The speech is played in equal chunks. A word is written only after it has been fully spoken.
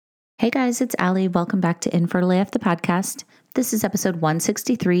Hey guys, it's Allie. Welcome back to Infertile AF, the podcast. This is episode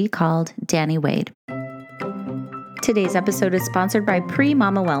 163 called Danny Wade. Today's episode is sponsored by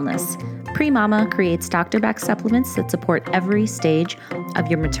Pre-Mama Wellness. Pre-Mama creates doctor-backed supplements that support every stage of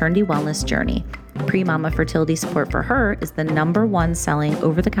your maternity wellness journey. Pre-Mama Fertility Support for Her is the #1 selling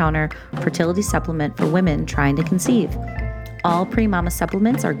over-the-counter fertility supplement for women trying to conceive. All Pre-Mama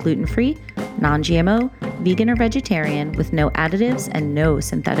supplements are gluten-free, non-GMO, vegan or vegetarian, with no additives and no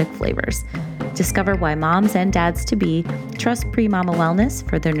synthetic flavors. Discover why moms and dads-to-be trust Pre-Mama Wellness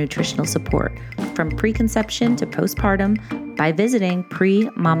for their nutritional support, from preconception to postpartum, by visiting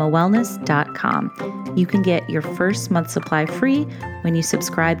premamawellness.com. You can get your first month supply free when you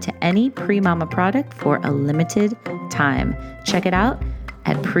subscribe to any Pre-Mama product for a limited time. Check it out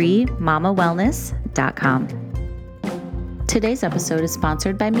at premamawellness.com. Today's episode is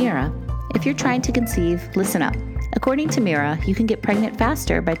sponsored by Mirra. If you're trying to conceive, listen up. According to Mirra, you can get pregnant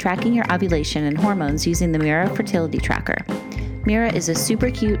faster by tracking your ovulation and hormones using the Mirra Fertility Tracker. Mirra is a super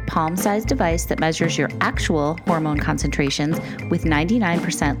cute palm-sized device that measures your actual hormone concentrations with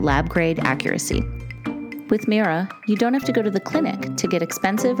 99% lab-grade accuracy. With Mirra, you don't have to go to the clinic to get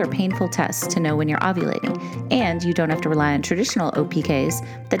expensive or painful tests to know when you're ovulating, and you don't have to rely on traditional OPKs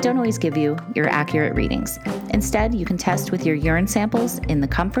that don't always give you your accurate readings. Instead, you can test with your urine samples in the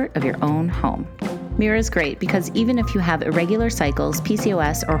comfort of your own home. Mirra is great because even if you have irregular cycles,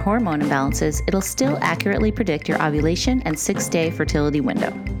 PCOS, or hormone imbalances, it'll still accurately predict your ovulation and 6-day fertility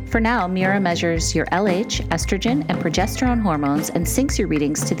window. For now, Mirra measures your LH, estrogen, and progesterone hormones and syncs your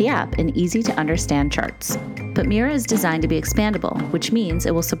readings to the app in easy-to-understand charts. But Mirra is designed to be expandable, which means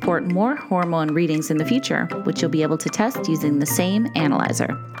it will support more hormone readings in the future, which you'll be able to test using the same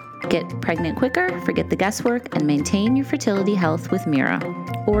analyzer. Get pregnant quicker, forget the guesswork, and maintain your fertility health with Mirra.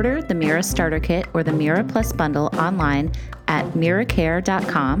 Order the Mirra Starter Kit or the Mirra Plus Bundle online at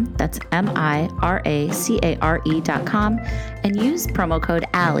mirracare.com, that's mirracare.com, and use promo code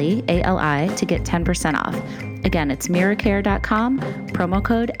ALLIE, A-L-I, to get 10% off. Again, it's mirracare.com, promo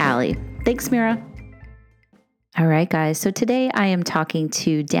code ALLIE. Thanks, Mirra. All right, guys. So today I am talking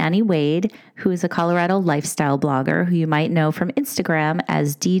to Danny Wade, who is a Colorado lifestyle blogger who you might know from Instagram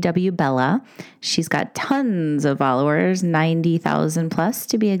as DW Bella. She's got tons of followers, 90,000 plus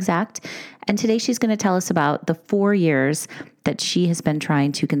to be exact. And today she's going to tell us about the 4 years that she has been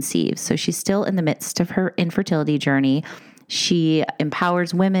trying to conceive. So she's still in the midst of her infertility journey. She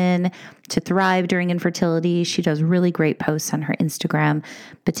empowers women to thrive during infertility. She does really great posts on her Instagram.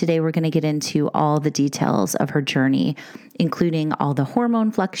 But today we're going to get into all the details of her journey, including all the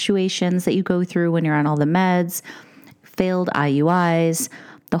hormone fluctuations that you go through when you're on all the meds, failed IUIs,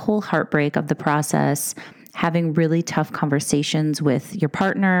 the whole heartbreak of the process, having really tough conversations with your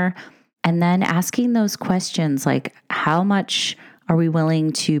partner, and then asking those questions like, how much are we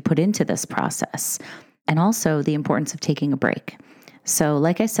willing to put into this process? And also the importance of taking a break. So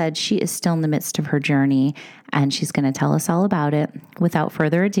like I said, she is still in the midst of her journey, and she's going to tell us all about it. Without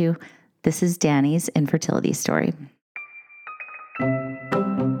further ado, this is Danny's infertility story.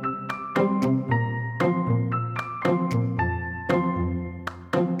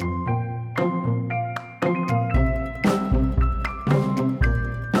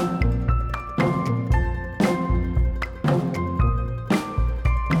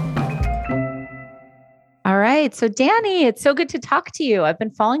 All right. So Danny, it's so good to talk to you. I've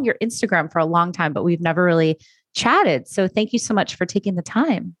been following your Instagram for a long time, but we've never really chatted. So thank you so much for taking the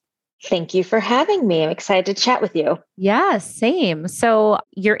time. Thank you for having me. I'm excited to chat with you. Yeah, same. So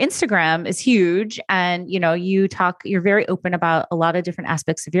your Instagram is huge, and you're very open about a lot of different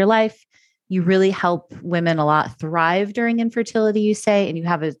aspects of your life. You really help women a lot thrive during infertility, you say, and you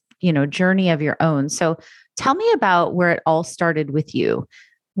have a, journey of your own. So tell me about where it all started with you.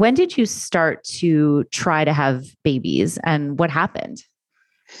 When did you start to try to have babies, and what happened?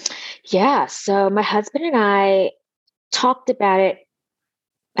 Yeah. So my husband and I talked about it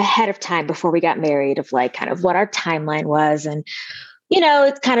ahead of time before we got married, of like kind of what our timeline was. And,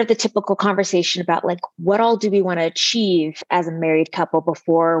 it's kind of the typical conversation about like, what all do we want to achieve as a married couple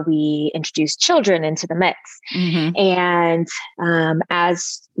before we introduce children into the mix? Mm-hmm. And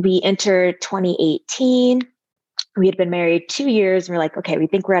as we entered 2018, we had been married 2 years, and we're like, okay, we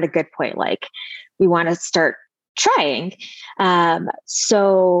think we're at a good point. Like, we want to start trying.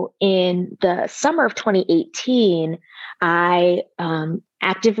 So in the summer of 2018, I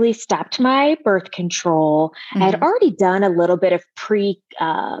actively stopped my birth control. Mm-hmm. I had already done a little bit of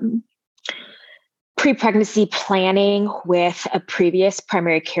pre-pregnancy planning with a previous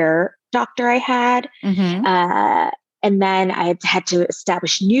primary care doctor I had. Mm-hmm. And then I had to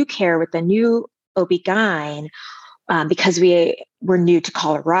establish new care with a new OB-GYN. because we were new to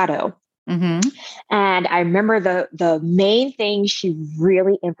Colorado. Mm-hmm. And I remember the main thing she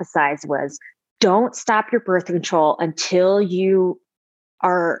really emphasized was don't stop your birth control until you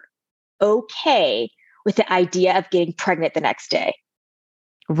are okay with the idea of getting pregnant the next day.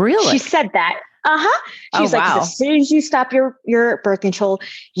 Really? She said that. She was like, 'cause wow. as soon as you stop your birth control,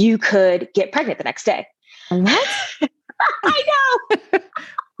 you could get pregnant the next day. What? I know.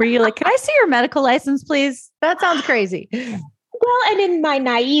 Were you like, can I see your medical license, please? That sounds crazy. Well, and in my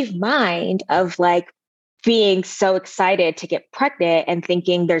naive mind of like being so excited to get pregnant and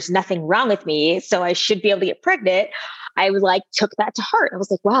thinking there's nothing wrong with me, so I should be able to get pregnant, I was like, took that to heart. I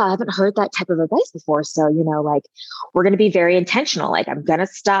was like, wow, I haven't heard that type of advice before. So, like we're going to be very intentional. Like I'm going to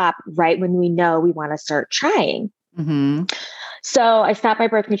stop right when we know we want to start trying. Mm-hmm. So I stopped my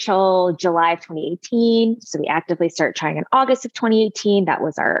birth control July of 2018. So we actively started trying in August of 2018. That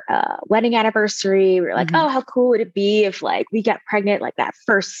was our wedding anniversary. We were like, oh, how cool would it be if like we got pregnant like that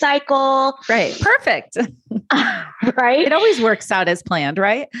first cycle? Right. Perfect. Right. It always works out as planned,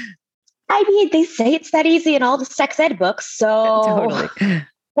 right? I mean, they say it's that easy in all the sex ed books. So Totally.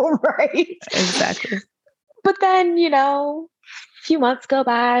 right. Exactly. But then, a few months go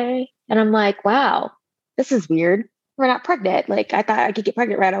by and I'm like, wow, this is weird. We're not pregnant. Like I thought I could get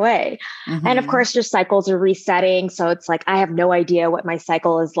pregnant right away. Mm-hmm. And of course, your cycles are resetting. So it's like, I have no idea what my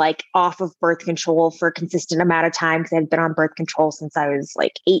cycle is like off of birth control for a consistent amount of time because I've been on birth control since I was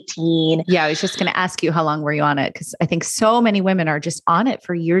like 18. Yeah, I was just going to ask you, how long were you on it? Because I think so many women are just on it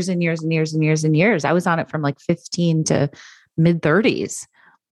for years and years and years and years and years. I was on it from like 15 to mid 30s.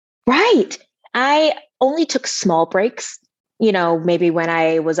 Right. I only took small breaks. Maybe when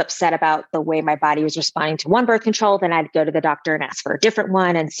I was upset about the way my body was responding to one birth control, then I'd go to the doctor and ask for a different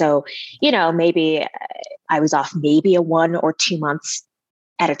one. And so, maybe I was off maybe a 1 or 2 months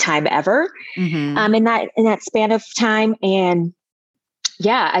at a time ever, Mm-hmm. in that span of time. And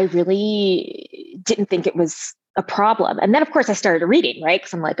yeah, I really didn't think it was a problem. And then of course I started reading, right?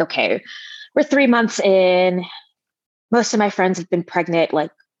 Because I'm like, okay, we're 3 months in. Most of my friends have been pregnant like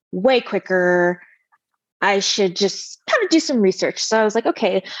way quicker. I should just kind of do some research. So I was like,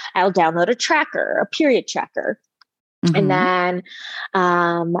 okay, I'll download a tracker, a period tracker. Mm-hmm. And then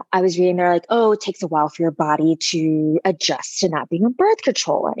I was reading, they're like, oh, it takes a while for your body to adjust to not being on birth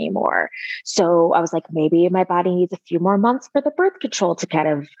control anymore. So I was like, maybe my body needs a few more months for the birth control to kind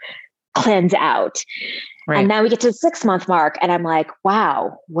of cleanse out. Right. And then we get to the 6-month mark and I'm like,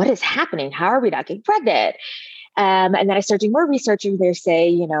 wow, what is happening? How are we not getting pregnant? And then I started doing more research and they say,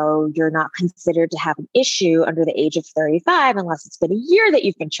 you're not considered to have an issue under the age of 35 unless it's been a year that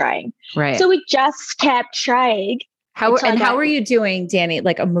you've been trying. Right. So we just kept trying. How were you doing, Dani?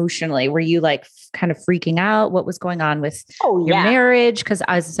 Like emotionally, were you like kind of freaking out? What was going on with your marriage? Because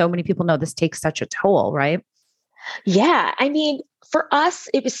as so many people know, this takes such a toll, right? Yeah. I mean, for us,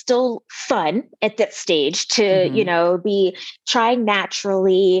 it was still fun at that stage to, be trying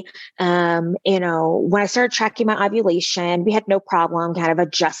naturally. When I started tracking my ovulation, we had no problem kind of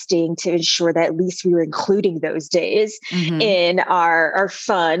adjusting to ensure that at least we were including those days in our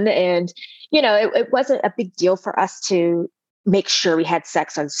fun. And, it wasn't a big deal for us to make sure we had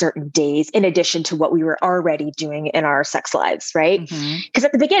sex on certain days in addition to what we were already doing in our sex lives, right? Because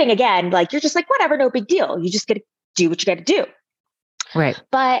at the beginning, again, like you're just like, whatever, no big deal. You just got to do what you got to do. Right.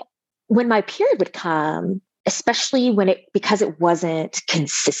 But when my period would come, especially because it wasn't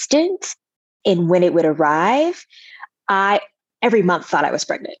consistent in when it would arrive, I every month thought I was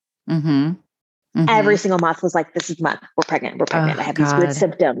pregnant. Mm-hmm. Mm-hmm. Every single month was like, this is the month we're pregnant. We're pregnant. Oh, I have these weird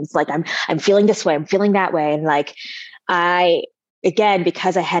symptoms. Like I'm feeling this way. I'm feeling that way. And like, again,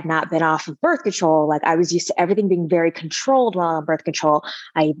 because I had not been off of birth control, like I was used to everything being very controlled while on birth control.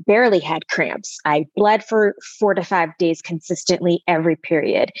 I barely had cramps. I bled for 4 to 5 days consistently every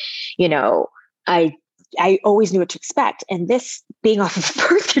period. I always knew what to expect. And this being off of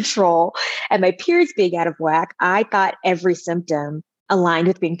birth control and my periods being out of whack, I thought every symptom aligned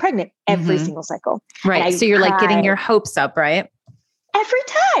with being pregnant every single cycle. Right. So you're like getting your hopes up, right? Every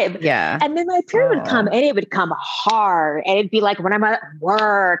time. Yeah. And then my period would come and it would come hard. And it'd be like when I'm at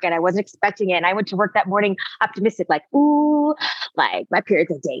work and I wasn't expecting it. And I went to work that morning optimistic, like, ooh, like my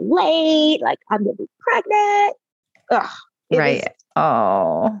period's a day late. Like I'm going to be pregnant. Ugh. Right.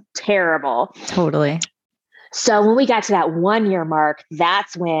 Oh, terrible. Totally. So when we got to that 1-year mark,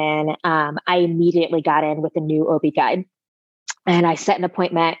 that's when I immediately got in with a new OB-GYN. And I set an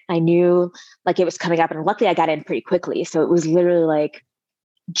appointment. I knew like it was coming up and luckily I got in pretty quickly. So it was literally like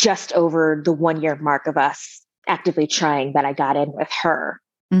just over the 1-year mark of us actively trying that I got in with her.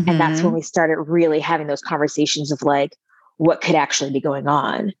 Mm-hmm. And that's when we started really having those conversations of like, what could actually be going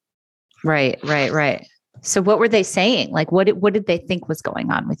on. Right. So what were they saying? Like, what did they think was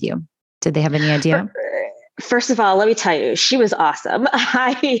going on with you? Did they have any idea? First of all, let me tell you, she was awesome.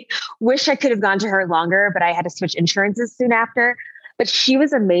 I wish I could have gone to her longer, but I had to switch insurances soon after. But she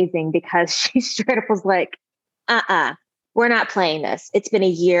was amazing because she straight up was like, we're not playing this. It's been a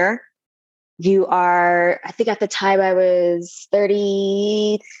year. You are, I think at the time I was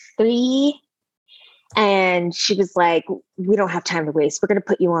 33. And she was like, we don't have time to waste. We're going to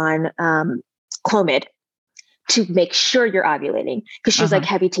put you on Clomid to make sure you're ovulating. Because she was like,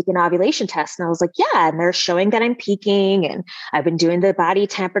 have you taken ovulation tests? And I was like, yeah. And they're showing that I'm peaking and I've been doing the body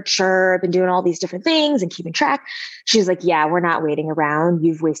temperature. I've been doing all these different things and keeping track. She was like, yeah, we're not waiting around.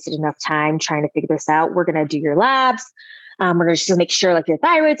 You've wasted enough time trying to figure this out. We're going to do your labs. We're going to just make sure like your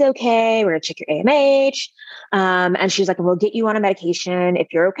thyroid's okay. We're going to check your AMH. And she's like, we'll get you on a medication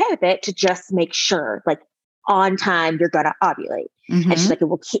if you're okay with it to just make sure like on time you're going to ovulate. And she's like,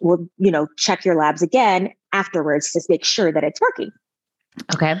 we'll check your labs again afterwards to make sure that it's working.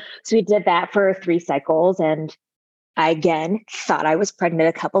 Okay. So we did that for 3 cycles. And I, again, thought I was pregnant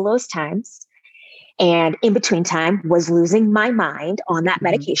a couple of those times. And in between time was losing my mind on that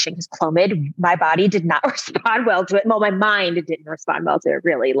medication because Clomid, my body did not respond well to it. Well, my mind didn't respond well to it,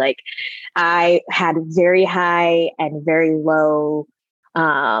 really. Like I had very high and very low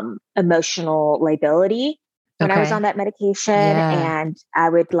emotional lability when I was on that medication. And I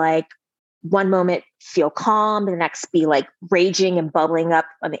would like one moment feel calm, the next be like raging and bubbling up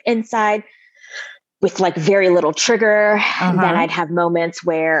on the inside with like very little trigger. And then I'd have moments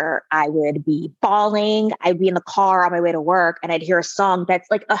where I would be bawling. I'd be in the car on my way to work and I'd hear a song that's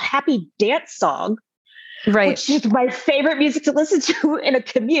like a happy dance song, which is my favorite music to listen to in a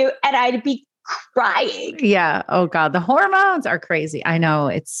commute. And I'd be crying. Yeah. Oh God. The hormones are crazy. I know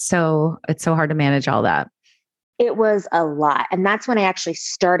it's so hard to manage all that. It was a lot. And that's when I actually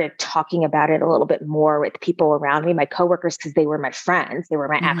started talking about it a little bit more with people around me, my coworkers, because they were my friends. They were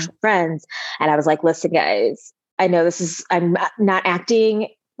my actual friends. And I was like, listen, guys, I know I'm not acting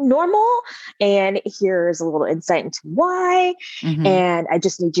normal. And here's a little insight into why. And I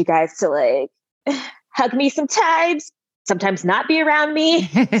just need you guys to like hug me sometimes not be around me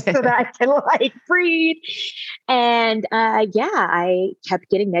so that I can like breathe. And I kept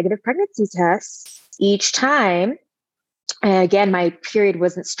getting negative pregnancy tests each time. And again, my period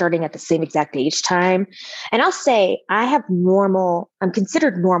wasn't starting at the same exact age time. And I'll say I'm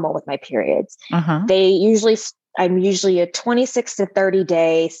considered normal with my periods. I'm usually a 26 to 30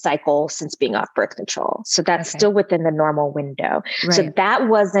 day cycle since being off birth control. So that's still within the normal window. Right. So that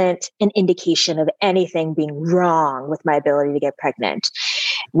wasn't an indication of anything being wrong with my ability to get pregnant.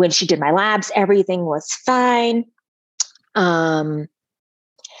 When she did my labs, everything was fine.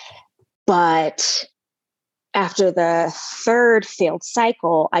 But after the 3rd failed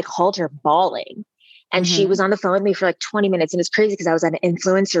cycle, I called her bawling and she was on the phone with me for like 20 minutes. And it's crazy because I was at an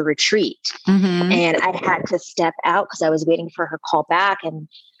influencer retreat and I had to step out because I was waiting for her call back. And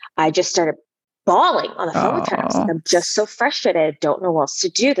I just started bawling on the phone with her. I was like, I'm just so frustrated. I don't know what else to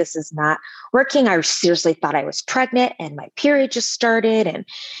do. This is not working. I seriously thought I was pregnant and my period just started. And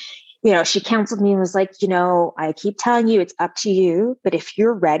she counseled me and was like, I keep telling you it's up to you, but if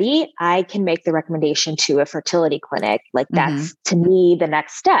you're ready, I can make the recommendation to a fertility clinic. Like that's to me the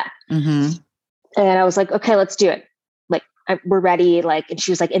next step. And I was like, okay, let's do it. Like we're ready. Like, and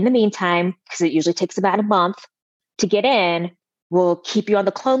she was like, in the meantime, because it usually takes about a month to get in, we'll keep you on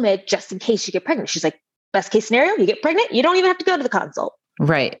the Clomid just in case you get pregnant. She's like, best case scenario, you get pregnant. You don't even have to go to the consult.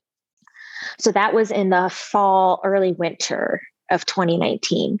 Right. So that was in the fall, early winter of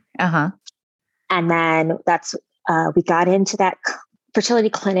 2019. And then we got into that fertility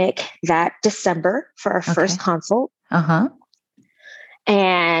clinic that December for our first consult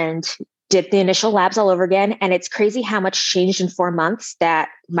and did the initial labs all over again. And it's crazy how much changed in 4 months that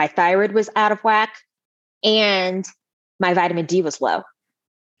my thyroid was out of whack and my vitamin D was low.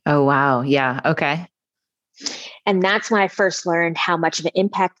 Oh, wow. Yeah. Okay. And that's when I first learned how much of an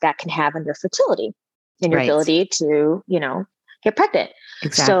impact that can have on your fertility and your ability to, get pregnant.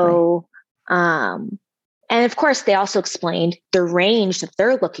 Exactly. So, and of course, they also explained the range that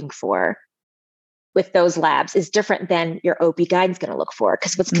they're looking for with those labs is different than your OB-GYN is going to look for,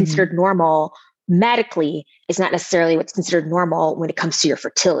 because what's considered normal medically is not necessarily what's considered normal when it comes to your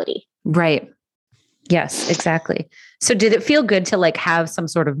fertility. Right. Yes, exactly. So did it feel good to like have some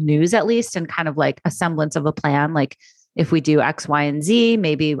sort of news at least and kind of like a semblance of a plan? Like if we do X, Y, and Z,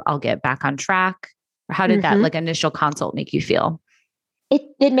 maybe I'll get back on track. How did that like initial consult make you feel?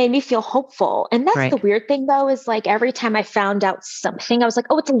 It made me feel hopeful. And that's the weird thing though, is like every time I found out something, I was like,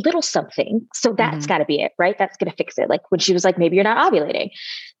 oh, it's a little something. So that's gotta be it, right? That's going to fix it. Like when she was like, maybe you're not ovulating.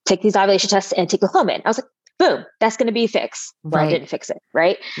 take these ovulation tests and take the Clomid. I was like, boom, that's going to be fixed. Well, it didn't fix it.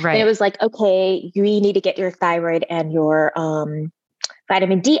 Right. Right. And it was like, okay, you need to get your thyroid and your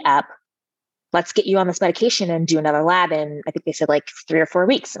vitamin D up. Let's get you on this medication and do another lab. And I think they said like 3 or 4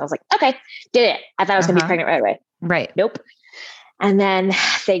 weeks. And I was like, okay, did it. I thought I was going to be pregnant right away. Right. Nope. And then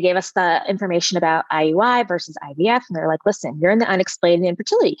they gave us the information about IUI versus IVF. And they're like, listen, you're in the unexplained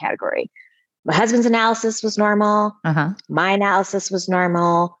infertility category. My husband's analysis was normal. My analysis was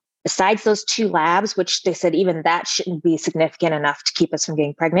normal. Besides those 2 labs, which they said even that shouldn't be significant enough to keep us from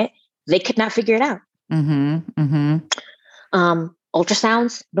getting pregnant, they could not figure it out.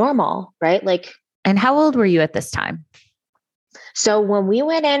 Ultrasounds, normal, right? Like, and how old were you at this time? So when we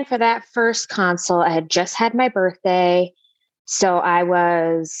went in for that first consult, I had just had my birthday. So I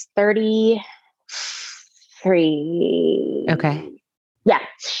was 33. Okay. Yeah.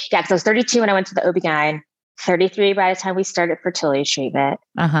 Because I was 32 when I went to the OB-GYN, 33 by the time we started fertility treatment.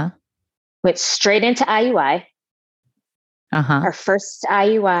 Went straight into IUI. Our first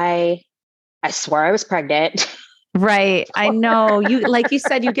IUI, I swore I was pregnant. Right. I know. You, like you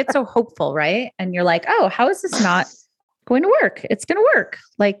said, you get so hopeful, right? And you're like, oh, how is this not going to work? It's going to work.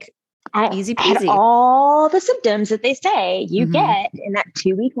 Like, easy peasy. I had all the symptoms that they say you get in that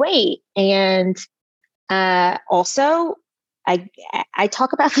 2-week wait. And also, I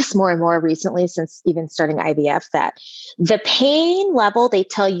talk about this more and more recently since even starting IVF, that the pain level they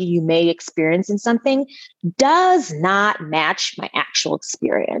tell you may experience in something does not match my actual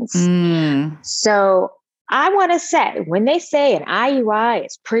experience. So I want to say, when they say an IUI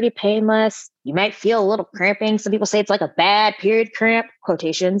is pretty painless, you might feel a little cramping. Some people say it's like a bad period cramp,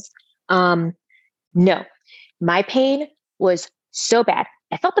 quotations. No, my pain was so bad.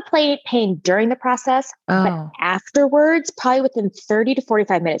 I felt the pain during the process, but afterwards, probably within 30 to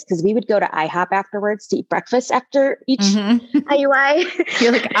 45 minutes, because we would go to IHOP afterwards to eat breakfast after each IUI.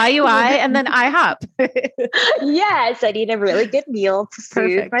 You're like IUI and then IHOP. Yes, I need a really good meal to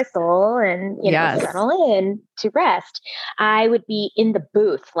soothe my soul and settle in to rest. I would be in the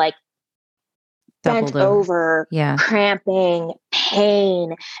booth, like bent over, cramping,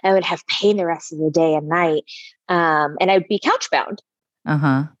 pain. I would have pain the rest of the day and night. And I would be couch bound.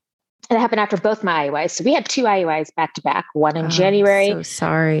 And it happened after both my IUIs. So we had 2 IUIs back to back, one in January. So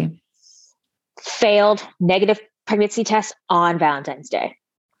sorry. Failed negative pregnancy test on Valentine's Day.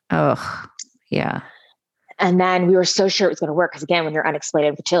 Oh, yeah. And then we were so sure it was going to work. Because again, when you're unexplained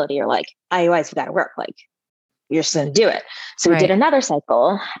infertility, you're like, IUIs, we got to work. Like, you're just going to do it. So we did another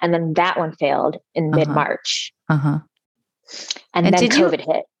cycle. And then that one failed in mid-March. And then COVID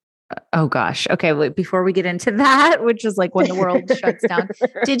hit. Oh gosh. Okay. Wait, before we get into that, which is like when the world shuts down,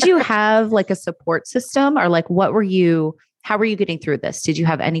 did you have like a support system, or like how were you getting through this? Did you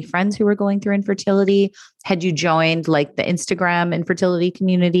have any friends who were going through infertility? Had you joined like the Instagram infertility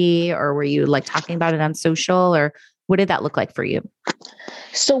community, or were you like talking about it on social, or what did that look like for you?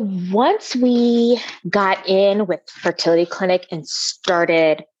 So once we got in with fertility clinic and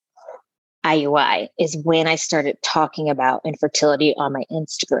started IUI is when I started talking about infertility on my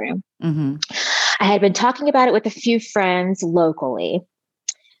Instagram. I had been talking about it with a few friends locally.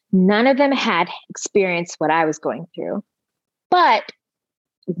 None of them had experienced what I was going through. But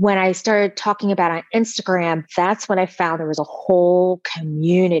when I started talking about it on Instagram, that's when I found there was a whole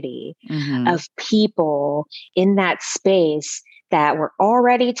community of people in that space that were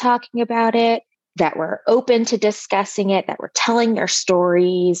already talking about it, that were open to discussing it, that were telling their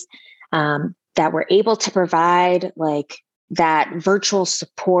stories. That were able to provide like that virtual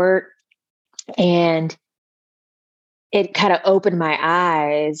support. And it kind of opened my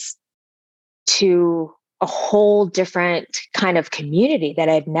eyes to a whole different kind of community that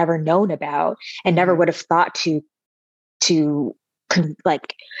I'd never known about and never would have thought to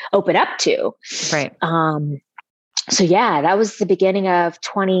like open up to. Right. So yeah, that was the beginning of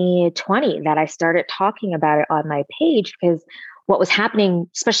 2020 that I started talking about it on my page, because what was happening,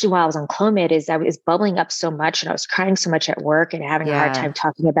 especially while I was on Clomid, is I was bubbling up so much and I was crying so much at work and having a hard time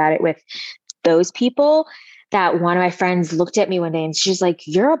talking about it with those people, that one of my friends looked at me one day and she's like,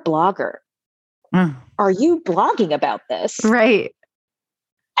 "You're a blogger. Are you blogging about this?" Right.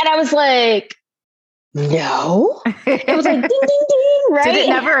 And I was like, no. It was like ding, ding, ding, right? Did it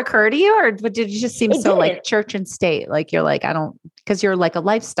never occur to you, or did it just seem so like church and state? Like you're like, I don't, because you're like a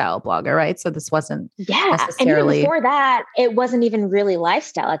lifestyle blogger, right? So this wasn't necessarily. And even before that, it wasn't even really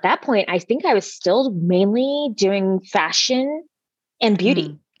lifestyle. At that point, I think I was still mainly doing fashion and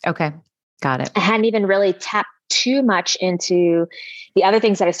beauty. Okay. Got it. I hadn't even really tapped too much into the other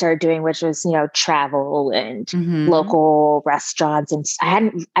things that I started doing, which was, travel and local restaurants.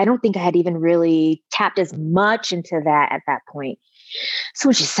 And I don't think I had even really tapped as much into that at that point. So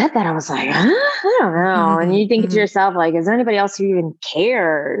when she said that, I was like, huh? I don't know. And you think to yourself, like, is there anybody else who even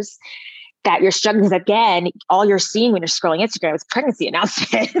cares that you're struggling? Because again, all you're seeing when you're scrolling Instagram is pregnancy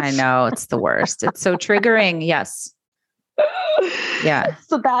announcements. I know, it's the worst. It's so triggering. Yes. Yeah.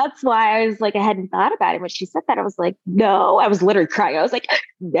 So that's why I was like, I hadn't thought about it. When she said that, I was like, no, I was literally crying. I was like,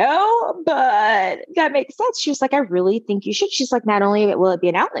 no, but that makes sense. She was like, I really think you should. She's like, not only will it be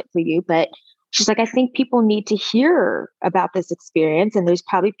an outlet for you, but she's like, I think people need to hear about this experience. And there's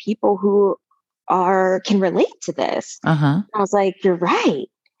probably people who can relate to this. Uh-huh. I was like, you're right.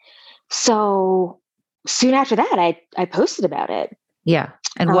 So soon after that, I posted about it. Yeah.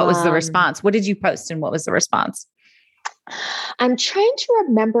 And what was the response? What did you post and what was the response? I'm trying to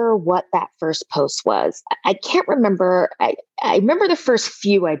remember what that first post was. I can't remember. I remember the first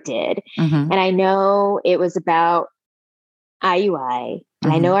few I did. And I know it was about IUI.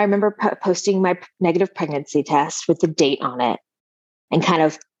 And I know I remember posting my negative pregnancy test with the date on it and kind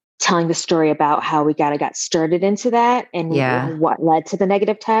of telling the story about how we got started into that and what led to the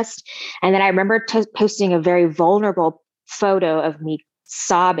negative test. And then I remember posting a very vulnerable photo of me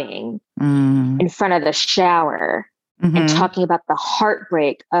sobbing in front of the shower. And talking about the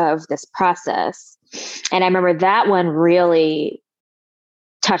heartbreak of this process. And I remember that one really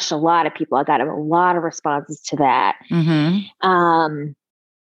touched a lot of people. I got a lot of responses to that.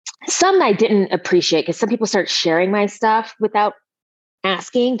 Some I didn't appreciate because some people start sharing my stuff without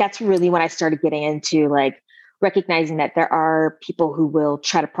asking. That's really when I started getting into like recognizing that there are people who will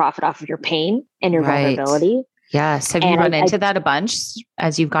try to profit off of your pain and your vulnerability. Yes. Have you run into that a bunch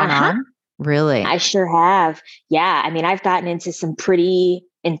as you've gone on? Really? I sure have. Yeah. I mean, I've gotten into some pretty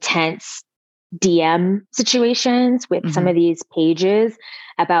intense DM situations with some of these pages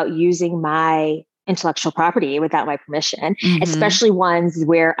about using my intellectual property without my permission, especially ones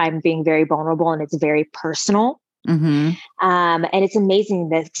where I'm being very vulnerable and it's very personal. And it's amazing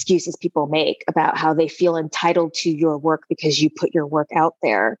the excuses people make about how they feel entitled to your work because you put your work out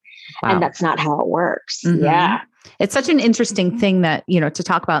there. Wow. And that's not how it works. Yeah. It's such an interesting thing that, to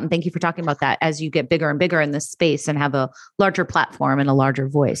talk about. And thank you for talking about that as you get bigger and bigger in this space and have a larger platform and a larger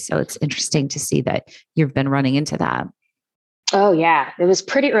voice. So it's interesting to see that you've been running into that. Oh yeah. It was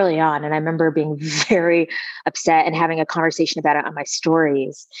pretty early on. And I remember being very upset and having a conversation about it on my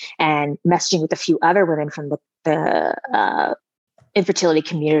stories and messaging with a few other women from the infertility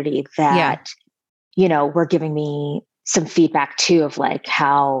community that, were giving me some feedback too of like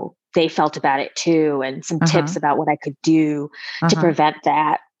how they felt about it too. And some tips about what I could do to prevent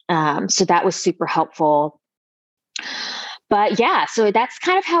that. So that was super helpful. But yeah, so that's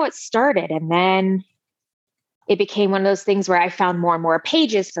kind of how it started. And then it became one of those things where I found more and more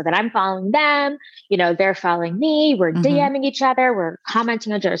pages so that I'm following them, they're following me, we're DMing each other, we're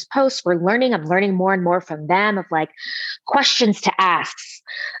commenting on each other's posts, I'm learning more and more from them of like questions to ask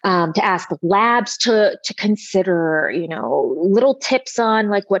labs to consider, little tips on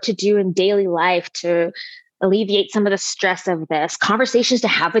like what to do in daily life to alleviate some of the stress of this, conversations to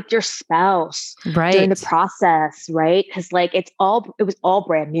have with your spouse during the process, right? Because like it was all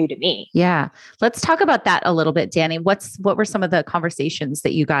brand new to me. Yeah. Let's talk about that a little bit, Danny. What were some of the conversations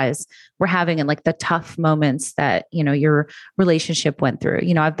that you guys were having and like the tough moments that, your relationship went through?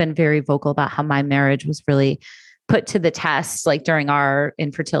 I've been very vocal about how my marriage was really put to the test, like during our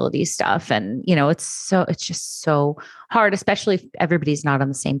infertility stuff. And, it's just so hard, especially if everybody's not on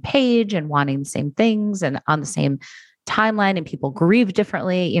the same page and wanting the same things and on the same timeline and people grieve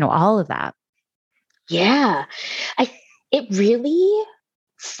differently, all of that. Yeah. It really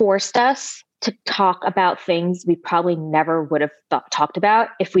forced us to talk about things we probably never would have talked about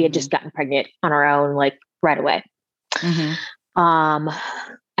if we had just gotten pregnant on our own, like right away.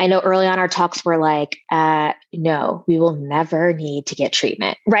 I know early on our talks were like, no, we will never need to get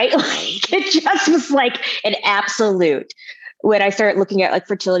treatment, right? Like, it just was like an absolute. When I started looking at like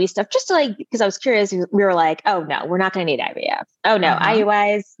fertility stuff, just to like, because I was curious, we were like, oh no, we're not going to need IVF. Oh no,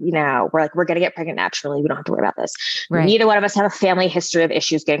 IUIs, we're going to get pregnant naturally. We don't have to worry about this. Right. Neither one of us have a family history of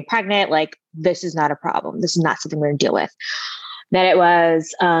issues getting pregnant. Like, this is not a problem. This is not something we're going to deal with. Then it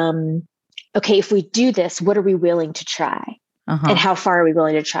was, okay, if we do this, what are we willing to try? And how far are we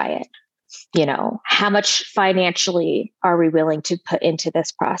willing to try it? How much financially are we willing to put into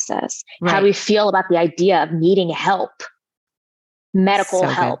this process? Right. How do we feel about the idea of needing help, medical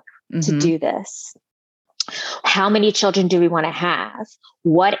help to do this? How many children do we want to have?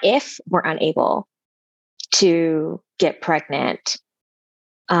 What if we're unable to get pregnant?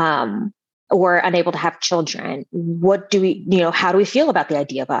 or unable to have children, what do we, how do we feel about the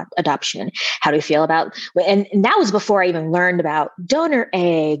idea of adoption? How do we feel about, and that was before I even learned about donor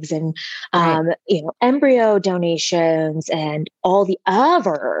eggs and, embryo donations and all the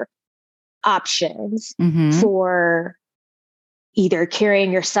other options for either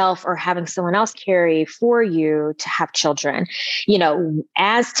carrying yourself or having someone else carry for you to have children.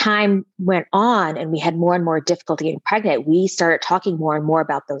 As time went on and we had more and more difficulty getting pregnant, we started talking more and more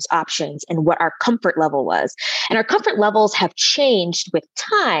about those options and what our comfort level was. And our comfort levels have changed with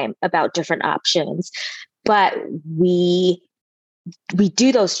time about different options, but we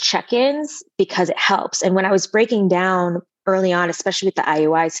do those check-ins because it helps. And when I was breaking down early on, especially with the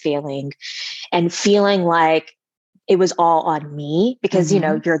IUIs failing and feeling like it was all on me because,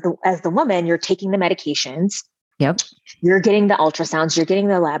 as the woman, you're taking the medications. Yep. You're getting the ultrasounds, you're getting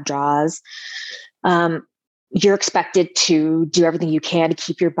the lab draws. You're expected to do everything you can to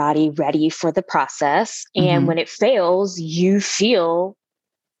keep your body ready for the process. And when it fails, you feel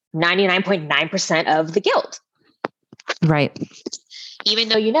 99.9% of the guilt. Right. Even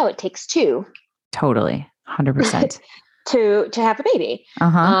though, it takes two. Totally. 100%. to have a baby.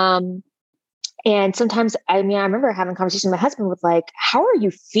 And sometimes, I remember having a conversation with my husband with like, how are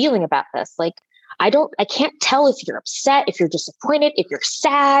you feeling about this? Like, I can't tell if you're upset, if you're disappointed, if you're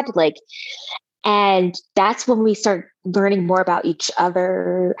sad, and that's when we start learning more about each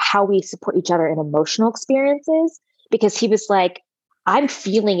other, how we support each other in emotional experiences, because he was like, I'm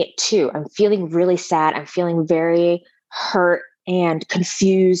feeling it too. I'm feeling really sad. I'm feeling very hurt and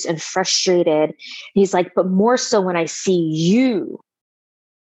confused and frustrated. And he's like, but more so when I see you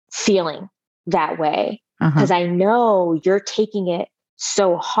feeling that way, because I know you're taking it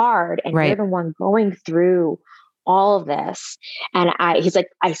so hard and you're the one going through all of this. And he's like,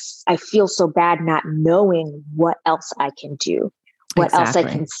 I feel so bad not knowing what else I can do, what else I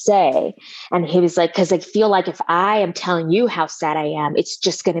can say. And he was like, because I feel like if I am telling you how sad I am, it's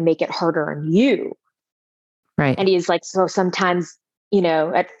just going to make it harder on you. Right. And he's like, so sometimes,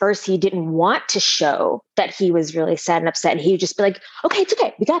 at first he didn't want to show that he was really sad and upset. And he would just be like, okay, it's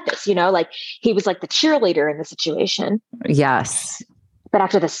okay. We got this, like he was like the cheerleader in the situation. Yes. But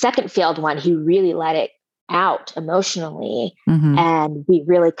after the second failed one, he really let it out emotionally. And we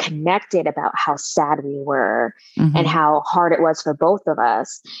really connected about how sad we were and how hard it was for both of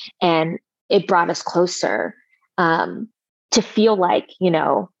us. And it brought us closer to feel like,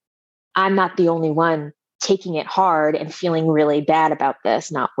 I'm not the only one taking it hard and feeling really bad about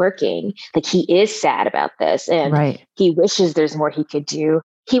this not working. Like he is sad about this and he wishes there's more he could do.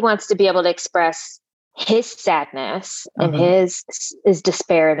 He wants to be able to express his sadness and his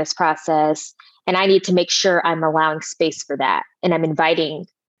despair in this process. And I need to make sure I'm allowing space for that. And I'm inviting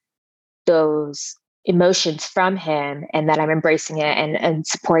those emotions from him and that I'm embracing it and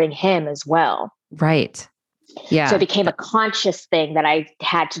supporting him as well. Right. Yeah. So it became a conscious thing that I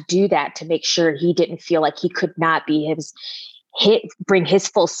had to do that to make sure he didn't feel like he could not be bring his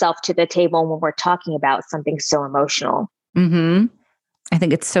full self to the table when we're talking about something so emotional. I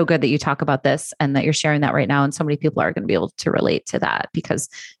think it's so good that you talk about this and that you're sharing that right now. And so many people are going to be able to relate to that because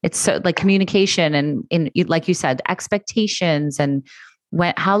it's so like communication and like you said, expectations and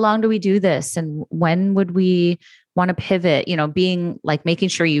how long do we do this? And when would we want to pivot, being like making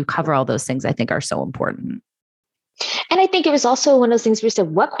sure you cover all those things I think are so important. And I think it was also one of those things where we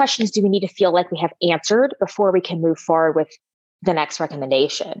said, what questions do we need to feel like we have answered before we can move forward with the next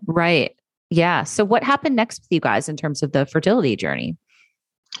recommendation? Right. Yeah. So what happened next with you guys in terms of the fertility journey?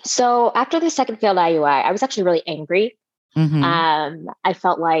 So after the second failed IUI, I was actually really angry. I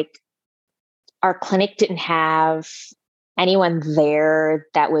felt like our clinic didn't have anyone there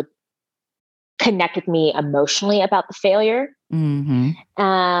that would connect with me emotionally about the failure.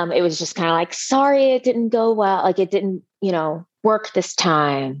 It was just kind of like, sorry, it didn't go well. Like it didn't, work this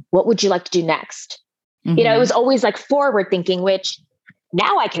time. What would you like to do next? It was always like forward thinking, which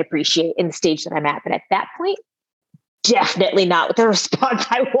now I can appreciate in the stage that I'm at. But at that point, definitely not with the response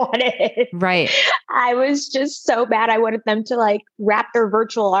I wanted. Right. I was just so bad. I wanted them to like wrap their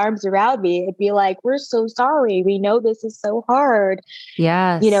virtual arms around me and be like, we're so sorry. We know this is so hard.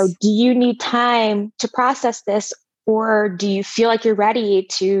 Yes. Do you need time to process this? Or do you feel like you're ready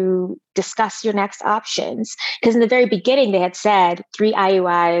to discuss your next options? Because in the very beginning, they had said 3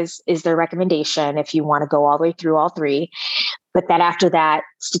 IUIs is their recommendation if you want to go all the way through all 3. But that after that,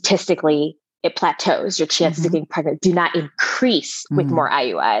 statistically, it plateaus. Your chances of getting pregnant do not increase with more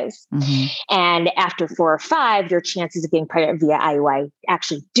IUIs. And after 4 or 5, your chances of getting pregnant via IUI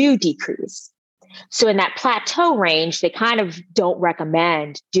actually do decrease. So in that plateau range, they kind of don't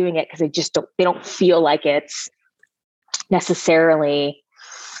recommend doing it because they don't feel like it's necessarily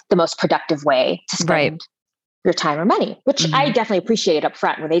the most productive way to spend your time or money, which I definitely appreciated up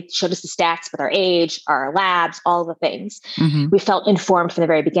front when they showed us the stats with our age, our labs, all the things. We felt informed from the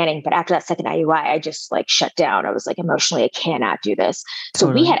very beginning. But after that second IUI, I just like shut down. I was like, emotionally, I cannot do this.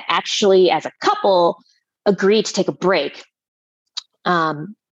 So we had actually, as a couple, agreed to take a break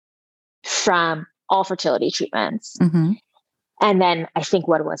from all fertility treatments. And then I think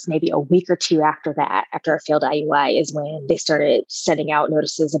what it was maybe a week or two after that, after our failed IUI, is when they started sending out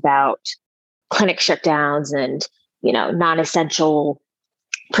notices about clinic shutdowns and, non-essential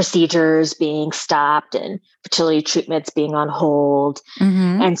procedures being stopped and fertility treatments being on hold.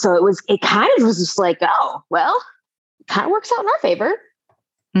 And so it kind of was just like, oh, well, it kind of works out in our favor,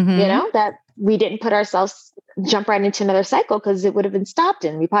 that we didn't jump right into another cycle, because it would have been stopped.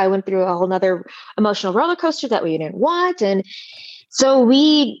 And we probably went through a whole nother emotional roller coaster that we didn't want. And so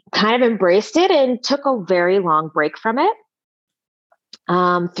we kind of embraced it and took a very long break from it.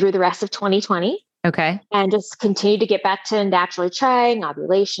 Through the rest of 2020. Okay. And just continue to get back to naturally trying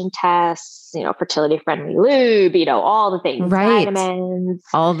ovulation tests, fertility friendly lube, all the things, vitamins,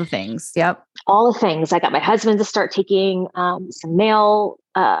 all the things. Yep. All the things. I got my husband to start taking some male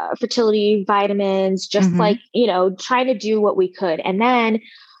fertility vitamins, just like, trying to do what we could. And then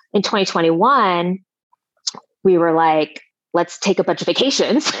in 2021, we were like, let's take a bunch of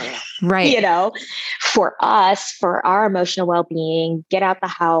vacations, for us, for our emotional well-being, get out the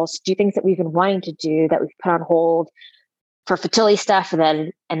house, do things that we've been wanting to do that we've put on hold for fertility stuff. And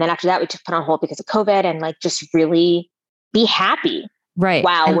then after that, we took put on hold because of COVID, and like, just really be happy. Right.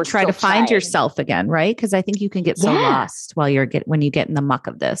 Wow. And try to find yourself again. Right. Cause I think you can get so lost when you get in the muck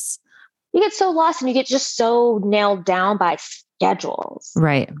of this. You get so lost and you get just so nailed down by schedules.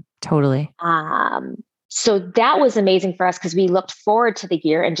 Right. Totally. So that was amazing for us, because we looked forward to the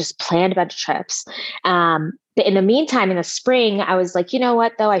year and just planned a bunch of trips. But in the meantime, in the spring, I was like, you know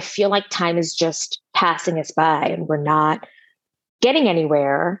what, though? I feel like time is just passing us by and we're not getting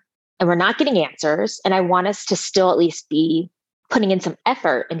anywhere and we're not getting answers. And I want us to still at least be putting in some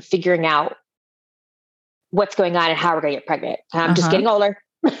effort and figuring out what's going on and how we're going to get pregnant. I'm just getting older.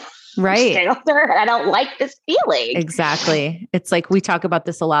 Right. Getting older, and I don't like this feeling. Exactly. It's like, we talk about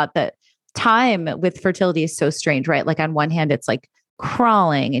this a lot, that time with fertility is so strange, right? Like on one hand, it's like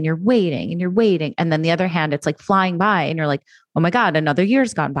crawling and you're waiting and you're waiting. And then the other hand, it's like flying by and you're like, oh my God, another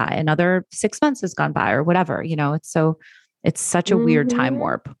year's gone by, another 6 months has gone by, or whatever, it's such a weird time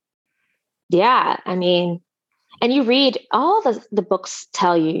warp. Yeah. I mean, and you read all the books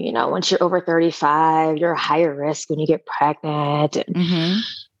tell you, once you're over 35, you're a higher risk when you get pregnant, and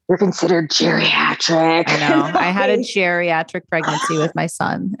you're considered geriatric. I know. I had a geriatric pregnancy with my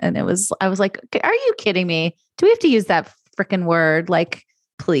son, and I was like, are you kidding me? Do we have to use that freaking word? Like,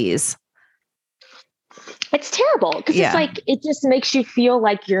 please. It's terrible, because it's like, it just makes you feel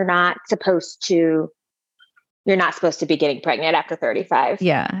like you're not supposed to be getting pregnant after 35.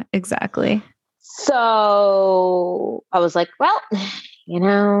 Yeah, exactly. So I was like, well,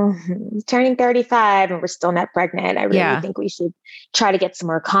 turning 35 and we're still not pregnant. I really think we should try to get some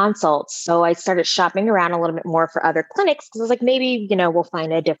more consults. So I started shopping around a little bit more for other clinics, because I was like, maybe, we'll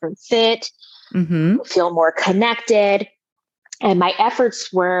find a different fit, feel more connected. And my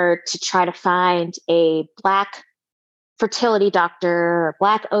efforts were to try to find a Black fertility doctor, or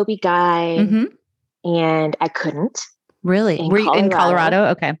Black OB-GYN, and I couldn't. Really? Were you in Colorado?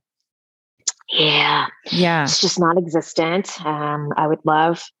 Okay. Yeah. Yeah. It's just non-existent. I would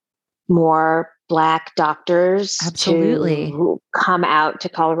love more Black doctors to come out to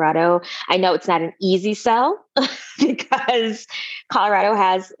Colorado. I know it's not an easy sell because Colorado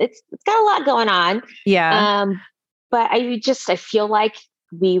it's got a lot going on. Yeah. But I feel like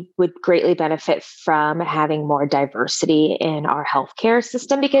we would greatly benefit from having more diversity in our healthcare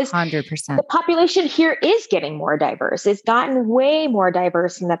system, because 100%. the population here is getting more diverse. It's gotten way more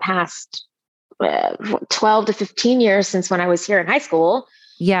diverse in the past 12 to 15 years since when I was here in high school.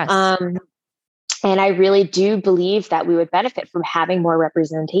 Yes. And I really do believe that we would benefit from having more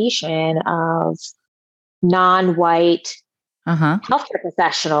representation of non-white healthcare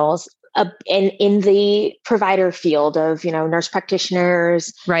professionals in the provider field of, nurse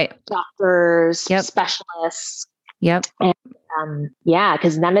practitioners, doctors, specialists. Yep. And,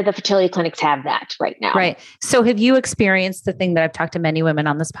 because none of the fertility clinics have that right now. Right. So have you experienced the thing that I've talked to many women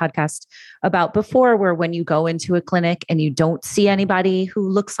on this podcast about before, where when you go into a clinic and you don't see anybody who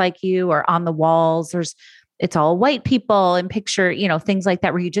looks like you, or on the walls, it's all white people and picture, things like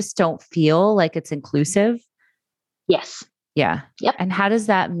that, where you just don't feel like it's inclusive? Yes. Yeah. Yep. And how does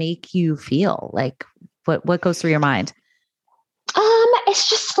that make you feel? Like what goes through your mind? It's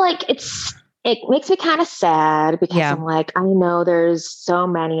just like, it makes me kind of sad because Yeah. I'm like, I know there's so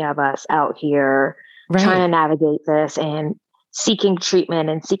many of us out here trying Right. to navigate this and seeking treatment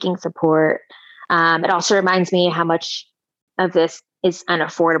and seeking support. It also reminds me how much of this is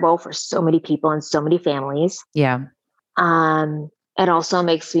unaffordable for so many people and so many families. Yeah. Um, it also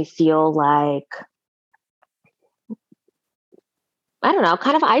makes me feel like, I don't know,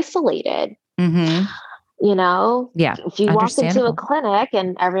 kind of isolated. Mm-hmm. You know, Yeah. if you walk into a Understandable. clinic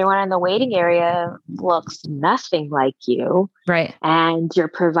and everyone in the waiting area looks nothing like you, Right. and your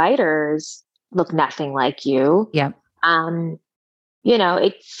providers look nothing like you, Yeah. um, you know,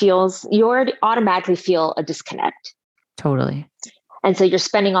 it feels you already automatically feel a disconnect. Totally. And so you're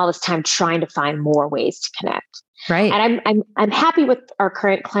spending all this time trying to find more ways to connect. Right. And I'm happy with our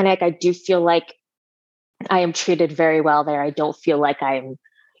current clinic. I do feel like I am treated very well there. I don't feel like I'm,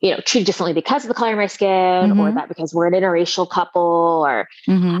 treated differently because of the color of my skin or Mm-hmm. that because we're an interracial couple, or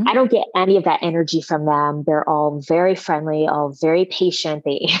Mm-hmm. I don't get any of that energy from them. They're all very friendly, all very patient.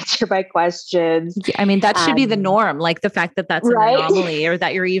 They answer my questions. Yeah, I mean, that should be the Um, norm. Like the fact that that's an right. anomaly or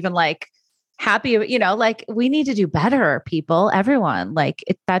that you're even like happy, like we need to do better, people, everyone. Like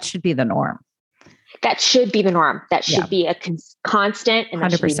that should be the norm. That should be the norm. That Yeah. should be a constant, and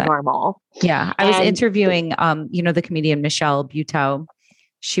that should be 100%. normal. Yeah. I was And interviewing, the comedian Michelle Buteau.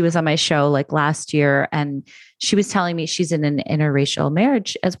 She was on my show like last year and she was telling me she's in an interracial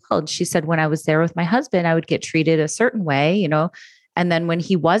marriage as well. And she said, when I was there with my husband, I would get treated a certain way, and then when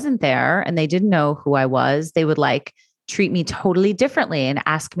he wasn't there and they didn't know who I was, they would like treat me totally differently and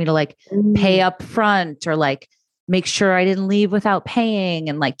ask me to like pay up front or like make sure I didn't leave without paying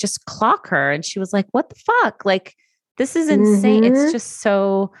and like just clock her. And she was like, what the fuck? Like, this is insane. It's just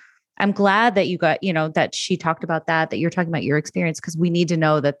so, I'm glad that you got, that she talked about that you're talking about your experience because we need to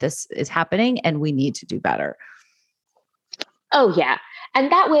know that this is happening and we need to do better. Oh yeah.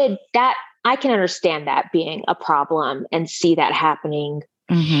 And that I can understand that being a problem and see that happening.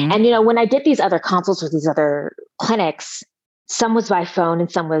 Mm-hmm. And, when I did these other consults with these other clinics, some was by phone and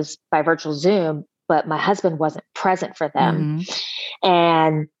some was by virtual Zoom, but my husband wasn't present for them. Mm-hmm.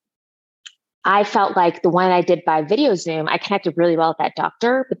 And I felt like the one I did by video Zoom, I connected really well with that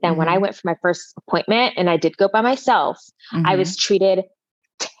doctor. But then when I went for my first appointment and I did go by myself, I was treated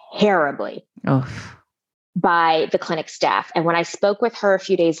terribly by the clinic staff. And when I spoke with her a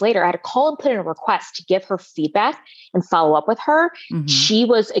few days later, I had to call and put in a request to give her feedback and follow up with her. She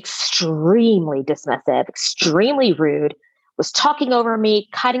was extremely dismissive, extremely rude, was talking over me,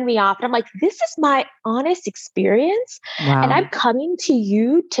 cutting me off. And I'm like, this is my honest experience. Wow. And I'm coming to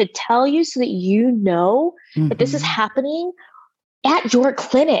you to tell you so that you know that this is happening at your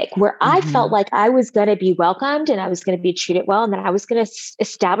clinic where I felt like I was going to be welcomed and I was going to be treated well and that I was going to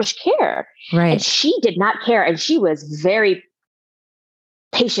establish care. Right. And she did not care. And she was very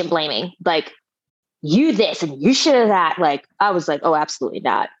patient blaming, like, you this and you should have that. Like, I was like, oh, absolutely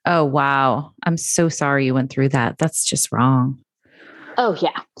not. Oh, wow. I'm so sorry you went through that. That's just wrong. Oh,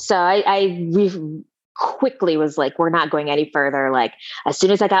 yeah. So we quickly was like, we're not going any further. Like, as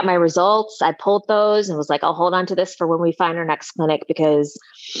soon as I got my results, I pulled those and was like, I'll hold on to this for when we find our next clinic because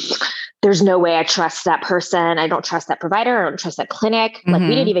there's no way I trust that person. I don't trust that provider. I don't trust that clinic. Like, we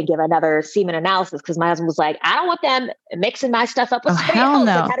didn't even give another semen analysis because my husband was like, I don't want them mixing my stuff up with somebody else.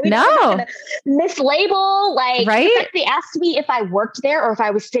 No. Like, how do we know to mislabel? Like, right? They asked me if I worked there or if I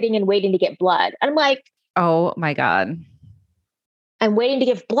was sitting and waiting to get blood. And I'm like, oh my God. I'm waiting to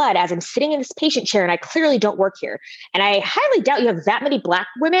give blood as I'm sitting in this patient chair and I clearly don't work here. And I highly doubt you have that many Black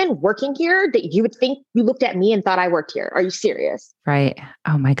women working here that you would think you looked at me and thought I worked here. Are you serious? Right.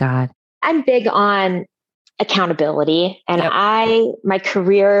 Oh my God. I'm big on accountability and my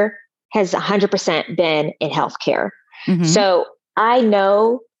career has 100% been in healthcare. So I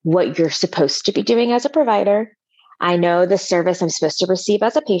know what you're supposed to be doing as a provider. I know the service I'm supposed to receive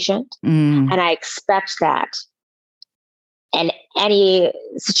as a patient. And I expect that in any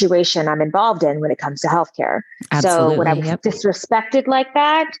situation I'm involved in when it comes to healthcare. Absolutely. So when I'm disrespected like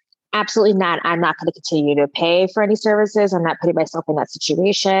that, absolutely not. I'm not going to continue to pay for any services. I'm not putting myself in that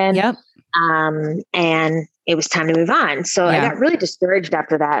situation. And it was time to move on. So I got really discouraged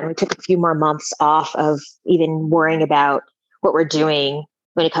after that. And we took a few more months off of even worrying about what we're doing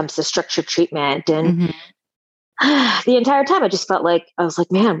when it comes to structured treatment. And the entire time I just felt like, I was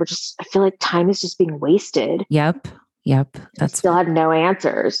like, man, I feel like time is just being wasted. Yep. I still had no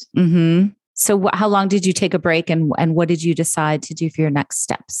answers. So how long did you take a break and what did you decide to do for your next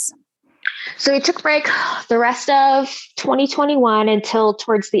steps? So we took a break the rest of 2021 until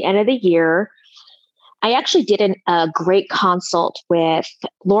towards the end of the year. I actually did a great consult with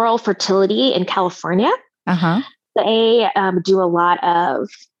Laurel Fertility in California. They do a lot of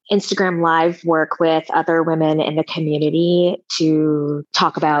Instagram live work with other women in the community to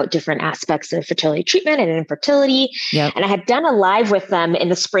talk about different aspects of fertility treatment and infertility. Yep. And I had done a live with them in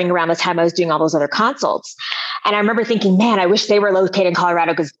the spring around the time I was doing all those other consults. And I remember thinking, man, I wish they were located in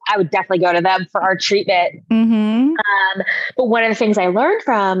Colorado because I would definitely go to them for our treatment. Mm-hmm. But one of the things I learned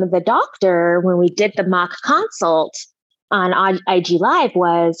from the doctor when we did the mock consult on IG Live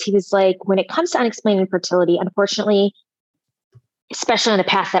was he was like, when it comes to unexplained infertility, unfortunately, especially on the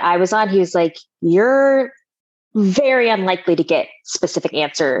path that I was on, he was like, you're very unlikely to get specific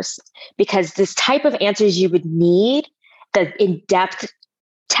answers because this type of answers you would need, the in-depth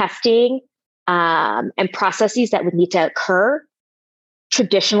testing and processes that would need to occur,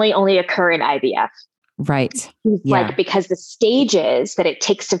 traditionally only occur in IVF. Right. He's like, because the stages that it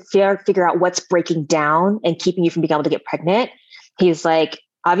takes to figure out what's breaking down and keeping you from being able to get pregnant, he's like,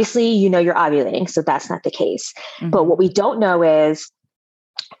 obviously, you're ovulating, so that's not the case. Mm-hmm. But what we don't know is,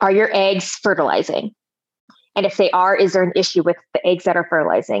 are your eggs fertilizing? And if they are, is there an issue with the eggs that are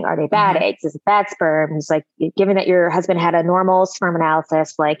fertilizing? Are they bad mm-hmm. eggs? Is it bad sperm? He's like, given that your husband had a normal sperm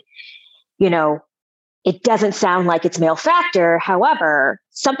analysis, like, it doesn't sound like it's male factor. However,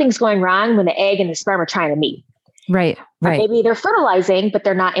 something's going wrong when the egg and the sperm are trying to meet. Right. Right. Or maybe they're fertilizing, but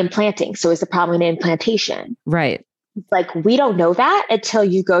they're not implanting. So is the problem in implantation? Right. Like, we don't know that until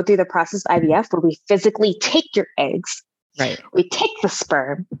you go through the process of IVF where we physically take your eggs. Right. We take the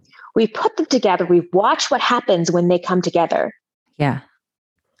sperm, we put them together, we watch what happens when they come together. Yeah.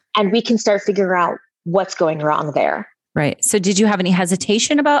 And we can start figuring out what's going wrong there. Right. So did you have any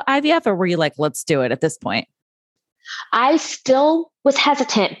hesitation about IVF or were you like, let's do it at this point? I still was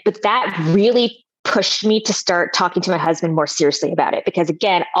hesitant, but that really pushed me to start talking to my husband more seriously about it. Because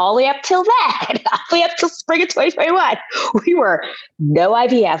again, all the way up till then, all the way up till spring of 2021, we were no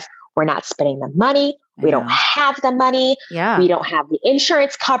IVF. We're not spending the money. We don't have the money. Yeah. We don't have the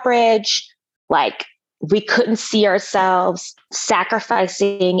insurance coverage. Like, we couldn't see ourselves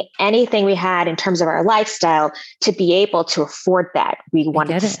sacrificing anything we had in terms of our lifestyle to be able to afford that. We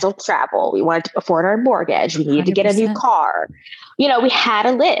wanted to still travel. We wanted to afford our mortgage. We needed 100%. To get a new car. We had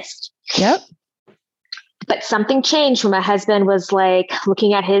a list. Yep. But something changed when my husband was like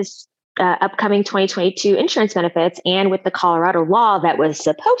looking at his upcoming 2022 insurance benefits, and with the Colorado law that was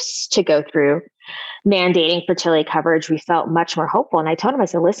supposed to go through mandating fertility coverage, we felt much more hopeful. And I told him, I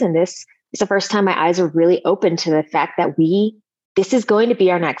said, listen, this is the first time my eyes are really open to the fact that this is going to be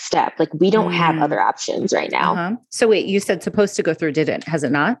our next step. Like, we don't have other options right now. Uh-huh. So wait, you said supposed to go through, has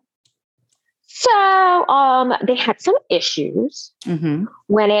it not? So they had some issues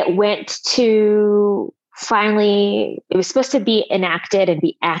when it went to finally, it was supposed to be enacted and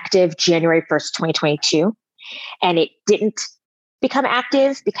be active January 1st, 2022. And it didn't become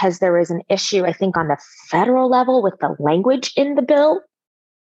active because there was an issue, I think, on the federal level with the language in the bill.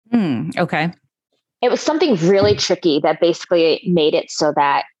 Okay. It was something really tricky that basically made it so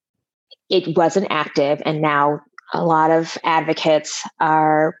that it wasn't active. And now a lot of advocates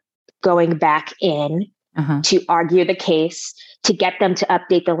are going back in to argue the case, to get them to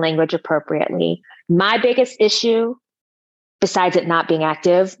update the language appropriately. My biggest issue, besides it not being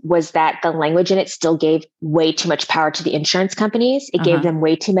active, was that the language in it still gave way too much power to the insurance companies. It gave them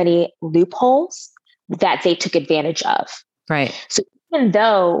way too many loopholes that they took advantage of. Right. So even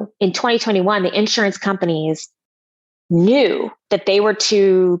though in 2021, the insurance companies knew that they were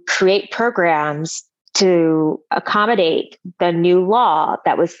to create programs to accommodate the new law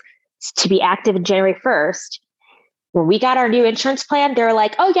that was to be active in January 1st, when we got our new insurance plan, they're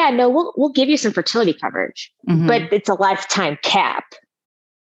like, oh yeah, no, we'll give you some fertility coverage, but it's a lifetime cap.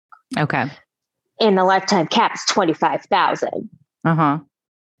 Okay. And the lifetime cap is $25,000.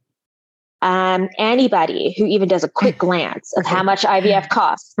 Anybody who even does a quick glance of how much IVF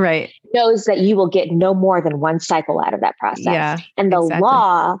costs knows that you will get no more than one cycle out of that process. Yeah, and the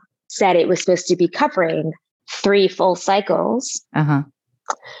law said it was supposed to be covering 3 full cycles.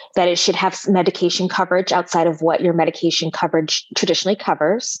 That it should have medication coverage outside of what your medication coverage traditionally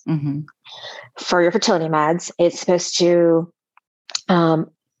covers for your fertility meds. It's supposed to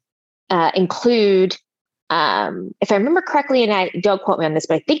include, if I remember correctly, and I don't quote me on this,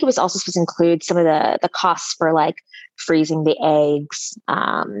 but I think it was also supposed to include some of the costs for like freezing the eggs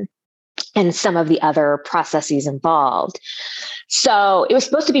and some of the other processes involved. So it was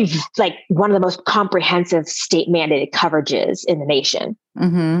supposed to be like one of the most comprehensive state mandated coverages in the nation.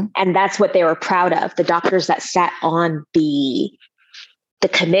 And that's what they were proud of. The doctors that sat on the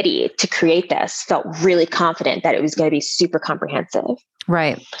committee to create this felt really confident that it was going to be super comprehensive.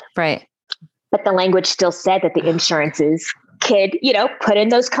 Right. But the language still said that the insurances kid, put in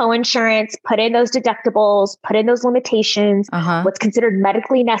those co-insurance, put in those deductibles, put in those limitations, what's considered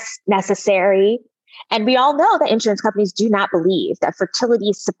medically necessary. And we all know that insurance companies do not believe that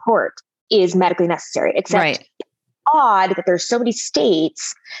fertility support is medically necessary, except odd that there's so many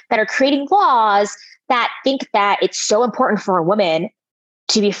states that are creating laws that think that it's so important for a woman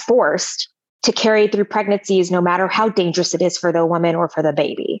to be forced to carry through pregnancies, no matter how dangerous it is for the woman or for the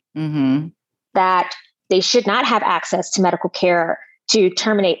baby, that they should not have access to medical care to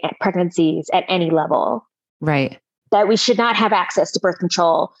terminate pregnancies at any level. Right. That we should not have access to birth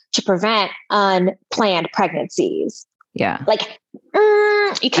control to prevent unplanned pregnancies. Yeah. Like,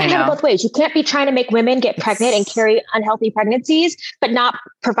 you can't have it both ways. You can't be trying to make women get pregnant and carry unhealthy pregnancies, but not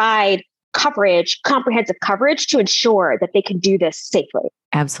provide comprehensive coverage to ensure that they can do this safely.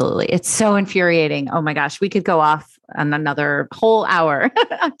 Absolutely. It's so infuriating. Oh my gosh. We could go off on another whole hour.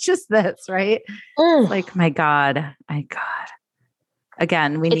 Just this, right? Like, my God.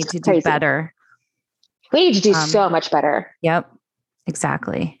 Again, we need to do better. We need to do so much better. Yep.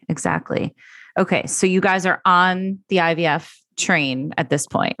 Exactly. Okay. So you guys are on the IVF train at this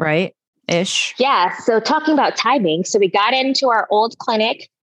point, right? Ish. Yeah. So talking about timing. So we got into our old clinic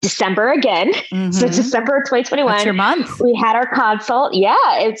December again. So December of 2021. That's your month. We had our consult. Yeah.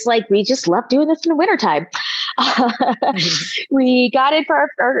 It's like, we just love doing this in the wintertime. We got in for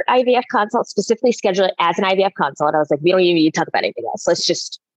our IVF consult, specifically scheduled it as an IVF consult. I was like, we don't even need to talk about anything else. Let's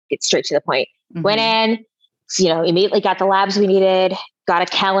just get straight to the point. Went in, immediately got the labs we needed, got a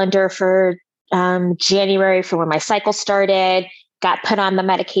calendar for January for when my cycle started, got put on the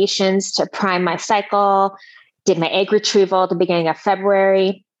medications to prime my cycle, did my egg retrieval at the beginning of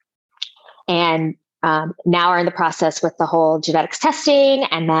February. And now we're in the process with the whole genetics testing,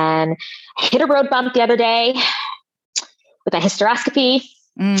 and then I hit a road bump the other day with a hysteroscopy.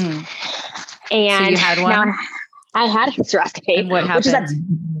 And so you had one? I had a hysteroscopy. And what happened? Which is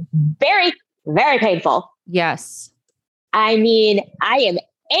very, very painful. Yes. I mean, I am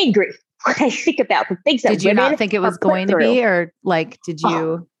angry when I think about the things that did you not think it was going to be, or like, did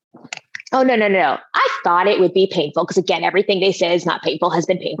you? Oh, no. I thought it would be painful because, again, everything they say is not painful has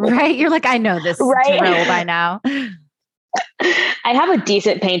been painful. Right. You're like, I know this drill by now. I have a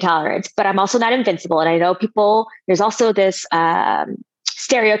decent pain tolerance, but I'm also not invincible. And I know there's also this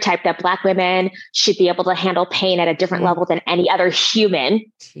stereotype that Black women should be able to handle pain at a different level than any other human,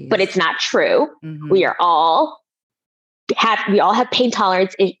 but it's not true. We all have pain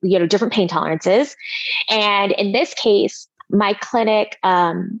tolerance, different pain tolerances. And in this case, my clinic,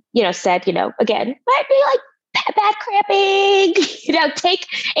 said, again, might be like bad cramping, take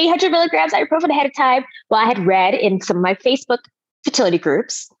 800 milligrams ibuprofen ahead of time. Well, I had read in some of my Facebook fertility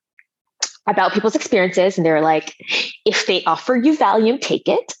groups about people's experiences, and they were like, if they offer you Valium, take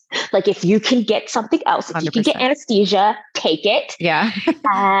it. Like, if you can get something else, if 100%. You can get anesthesia, take it. Yeah.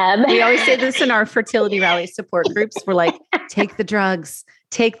 We always say this in our fertility rally support groups. We're like, take the drugs,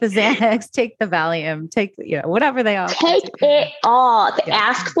 take the Xanax, take the Valium, take, whatever they offer. Take it all.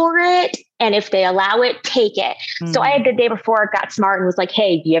 Ask for it. And if they allow it, take it. So I had the day before got smart and was like,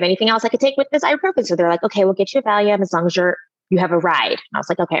 hey, do you have anything else I could take with this ibuprofen? So they're like, okay, we'll get you a Valium as long as you have a ride. And I was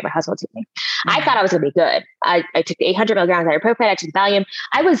like, okay, my husband will take me. I thought I was going to be good. I took the 800 milligrams of ibuprofen. I took the Valium.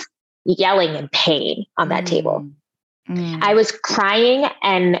 I was yelling in pain on that table. I was crying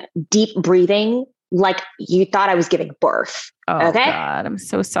and deep breathing like you thought I was giving birth. Oh, okay? God, I'm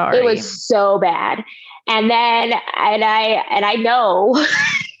so sorry. It was so bad. And then, and I know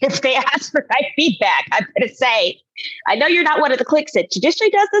if they ask for my feedback, I'm going to say, I know you're not one of the clinics that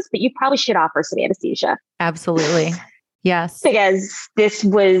traditionally does this, but you probably should offer some anesthesia. Absolutely. Yes. Because this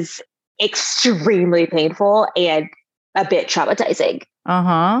was extremely painful and a bit traumatizing.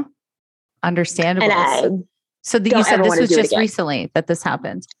 Understandable. And so you said this was just recently that this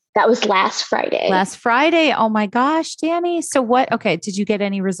happened. That was last Friday. Oh my gosh, Danny. So did you get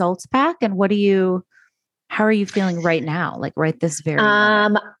any results back? And how are you feeling right now? Like right this very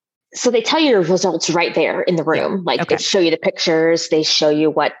moment? So they tell you your results right there in the room. Like they show you the pictures, they show you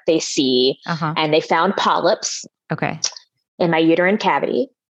what they see, and they found polyps in my uterine cavity.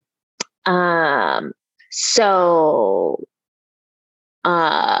 So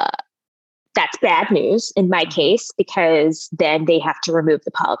that's bad news in my case, because then they have to remove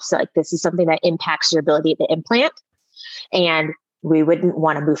the polyps. So this is something that impacts your ability to implant. And we wouldn't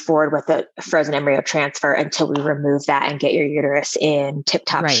want to move forward with a frozen embryo transfer until we remove that and get your uterus in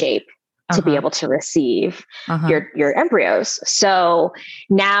tip-top shape to be able to receive your embryos. So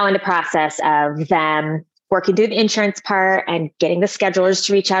now in the process of them working through the insurance part and getting the schedulers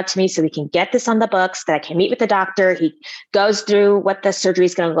to reach out to me so we can get this on the books, that I can meet with the doctor. He goes through what the surgery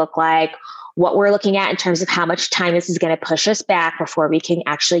is going to look like, what we're looking at in terms of how much time this is going to push us back before we can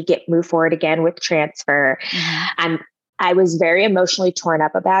actually move forward again with transfer. I was very emotionally torn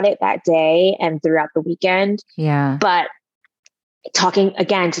up about it that day and throughout the weekend. Yeah. But talking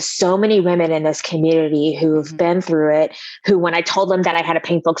again to so many women in this community who've been through it, who, when I told them that I had a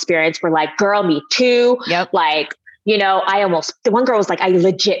painful experience, were like, girl, me too. Yep. Like, you know, the one girl was like, I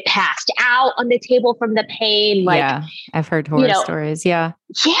legit passed out on the table from the pain. Like, yeah, I've heard horror stories. Yeah.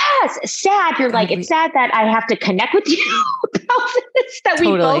 Yes. Sad. You're like, it's sad that I have to connect with you about this, that we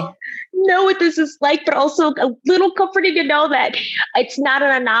both know what this is like, but also a little comforting to know that it's not an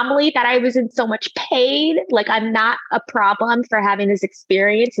anomaly, that I was in so much pain. Like, I'm not a problem for having this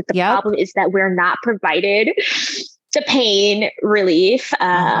experience. The problem is that we're not provided the pain relief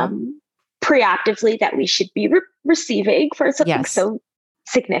preoperatively that we should be receiving for something so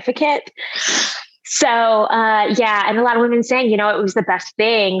significant. So, and a lot of women saying, you know, it was the best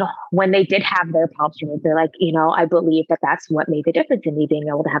thing when they did have their palms removed. They're like, you know, I believe that that's what made the difference in me being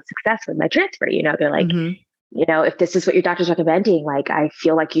able to have success with my transfer. You know, they're like, you know, if this is what your doctor's recommending, like, I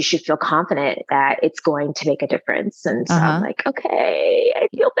feel like you should feel confident that it's going to make a difference. And so I'm like, okay, I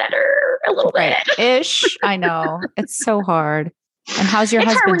feel better a little bit. Ish. I know. It's so hard. And how's your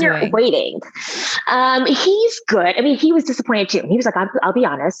husband doing? You're waiting. He's good. I mean, he was disappointed too. He was like, I'll be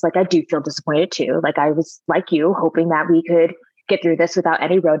honest, like, I do feel disappointed too. Like, I was like you, hoping that we could get through this without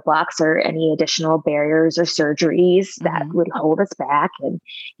any roadblocks or any additional barriers or surgeries that would hold us back, and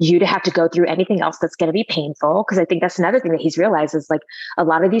you to have to go through anything else that's going to be painful. Because I think that's another thing that he's realized is, like, a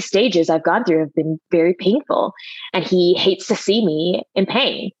lot of these stages I've gone through have been very painful, and he hates to see me in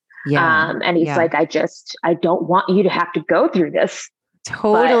pain. Yeah. And he's like, I don't want you to have to go through this.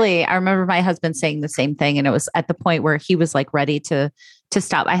 Totally. I remember my husband saying the same thing. And it was at the point where he was like ready to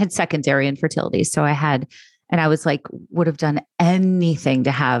stop. I had secondary infertility. So I was like, would have done anything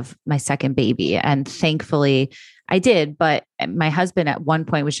to have my second baby. And thankfully I did. But my husband at one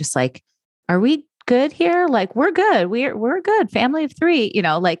point was just like, are we good here? Like, we're good. We're good. Family of 3, you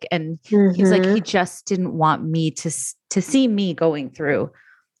know, like, and he's like, he just didn't want me to see me going through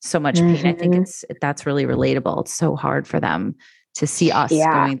so much pain. I think that's really relatable. It's so hard for them to see us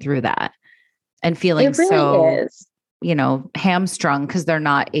going through that and feeling you know, hamstrung because they're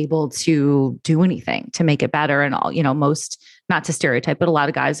not able to do anything to make it better. And all, you know, most, not to stereotype, but a lot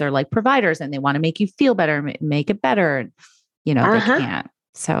of guys are like providers and they want to make you feel better, make it better. And, you know, they can't.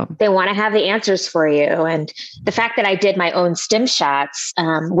 So they want to have the answers for you. And the fact that I did my own stim shots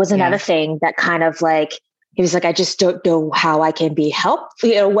was another thing that kind of like, he was like, I just don't know how I can be helpful,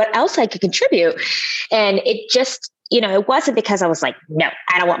 you know, what else I could contribute. And it just, you know, it wasn't because I was like, no,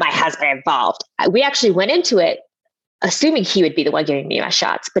 I don't want my husband involved. We actually went into it assuming he would be the one giving me my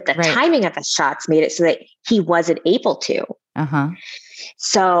shots, but the timing of the shots made it so that he wasn't able to.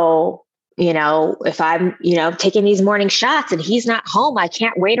 So, you know, if I'm, you know, taking these morning shots and he's not home, I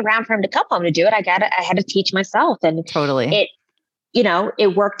can't wait around for him to come home to do it. I had to teach myself, and you know,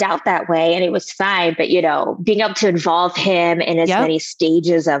 it worked out that way and it was fine. But, you know, being able to involve him in as many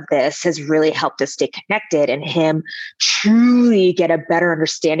stages of this has really helped us stay connected and him truly get a better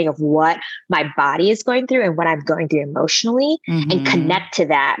understanding of what my body is going through and what I'm going through emotionally and connect to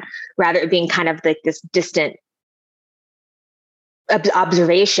that, rather than being kind of like this distant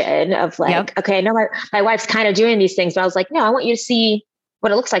observation of like, okay, I know my wife's kind of doing these things, but I was like, no, I want you to see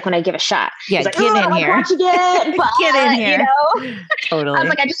what it looks like when I give a shot. Yeah, like, get in here. Watching it, but, get in here. You know, totally. I was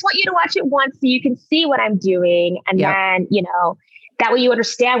like, I just want you to watch it once so you can see what I'm doing. And then, you know, that way you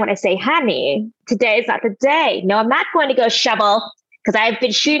understand when I say, honey, today is not the day. No, I'm not going to go shovel because I've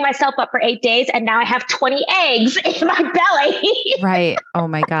been shooting myself up for 8 days and now I have 20 eggs in my belly. Right. Oh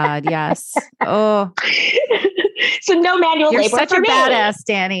my God. Yes. Oh. So no manual labor. You're such a badass,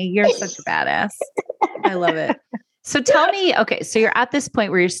 Danny. You're such a badass. I love it. So tell me, okay, so you're at this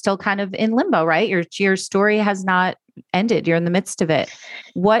point where you're still kind of in limbo, right? Your story has not ended. You're in the midst of it.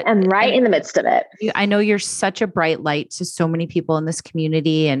 I'm right in the midst of it. I know you're such a bright light to so many people in this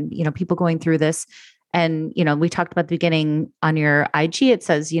community and, you know, people going through this. And, you know, we talked about the beginning on your IG, it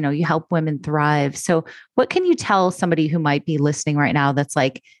says, you know, you help women thrive. So what can you tell somebody who might be listening right now that's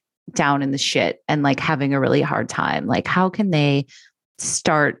like down in the shit and like having a really hard time? Like, how can they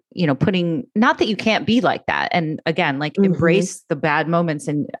start, you know, putting, not that you can't be like that. And again, like embrace the bad moments.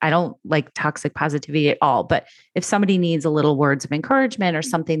 And I don't like toxic positivity at all, but if somebody needs a little words of encouragement or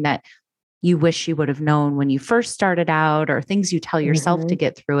something that you wish you would have known when you first started out or things you tell yourself to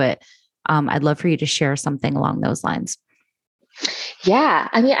get through it, I'd love for you to share something along those lines. Yeah.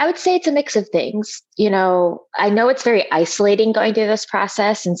 I mean, I would say it's a mix of things. You know it's very isolating going through this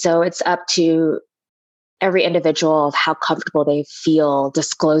process. And so it's up to every individual of how comfortable they feel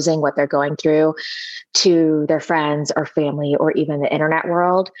disclosing what they're going through to their friends or family or even the internet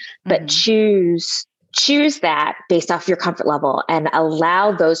world, but choose that based off your comfort level and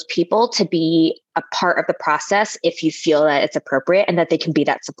allow those people to be a part of the process if you feel that it's appropriate and that they can be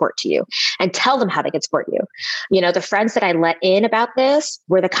that support to you, and tell them how they can support you. The friends that I let in about this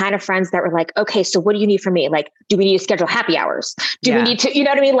were the kind of friends that were like, okay, so what do you need from me? Like, do we need to schedule happy hours? Do we need to, you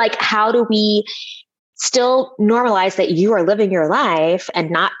know what I mean? Like, how do we still normalize that you are living your life and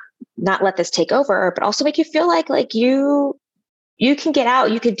not let this take over, but also make you feel like you can get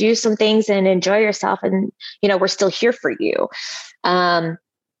out, you could do some things and enjoy yourself. And, we're still here for you. And,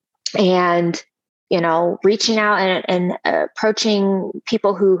 reaching out and approaching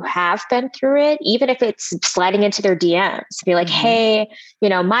people who have been through it, even if it's sliding into their DMs, be like, hey,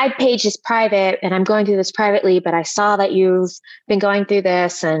 my page is private and I'm going through this privately, but I saw that you've been going through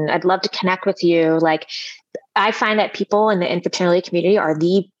this and I'd love to connect with you. Like, I find that people in the infertility community are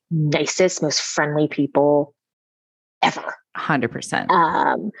the nicest, most friendly people ever.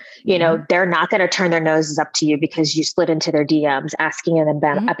 100%. They're not going to turn their noses up to you because you slid into their DMs asking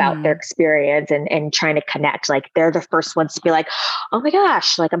them about their experience and trying to connect. Like, they're the first ones to be like, oh my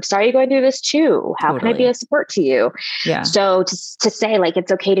gosh, like, I'm sorry you're going through this too. How can I be a support to you? Yeah. So to say, like,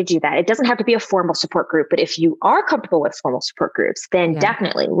 it's okay to do that. It doesn't have to be a formal support group, but if you are comfortable with formal support groups, then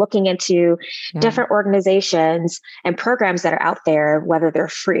definitely looking into different organizations and programs that are out there, whether they're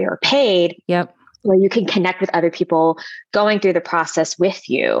free or paid. Yep. Where you can connect with other people going through the process with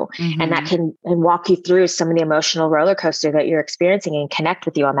you, and that can walk you through some of the emotional roller coaster that you're experiencing and connect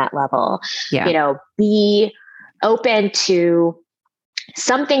with you on that level. Yeah. Be open to,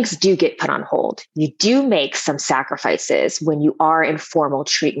 some things do get put on hold. You do make some sacrifices when you are in formal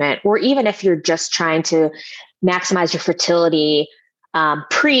treatment, or even if you're just trying to maximize your fertility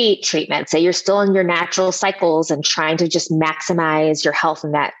pre-treatment. Say you're still in your natural cycles and trying to just maximize your health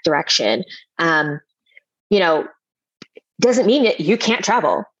in that direction. Doesn't mean that you can't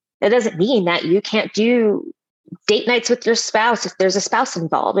travel. It doesn't mean that you can't do date nights with your spouse if there's a spouse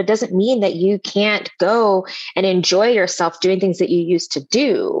involved. It doesn't mean that you can't go and enjoy yourself doing things that you used to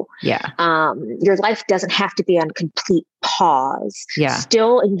do. Yeah. Your life doesn't have to be on complete pause. Yeah.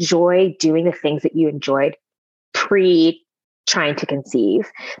 Still enjoy doing the things that you enjoyed trying to conceive,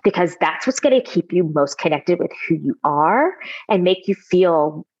 because that's what's going to keep you most connected with who you are and make you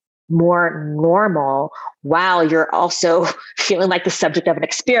feel more normal while you're also feeling like the subject of an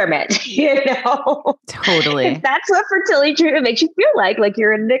experiment, Totally. That's what fertility treatment makes you feel like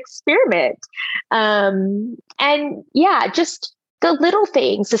you're in an experiment. Just the little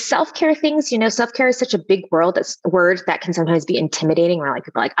things, the self-care things, self-care is such a big word that can sometimes be intimidating, where like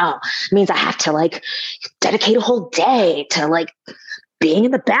people are like, oh, it means I have to like dedicate a whole day to like being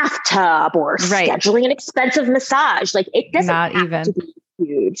in the bathtub or scheduling an expensive massage. Like, it doesn't have to be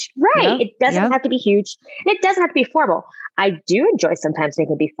huge. Right. Yep. It doesn't have to be huge. It doesn't have to be formal. I do enjoy sometimes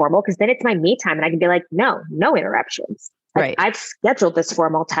making it be formal, because then it's my me time and I can be like, no interruptions. Like, I've scheduled this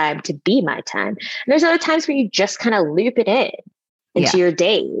formal time to be my time. And there's other times where you just kind of loop it into your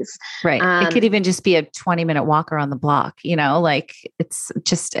days. Right. It could even just be a 20-minute walk around the block, like, it's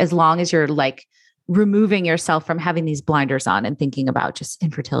just, as long as you're like removing yourself from having these blinders on and thinking about just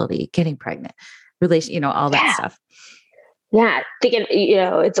infertility, getting pregnant, all that stuff. Yeah. Thinking,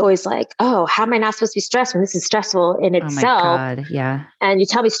 it's always like, oh, how am I not supposed to be stressed when this is stressful in itself? Oh my God. Yeah. And you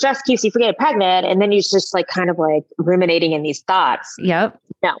tell me stress keeps you from getting pregnant. And then you're just like kind of like ruminating in these thoughts. Yep.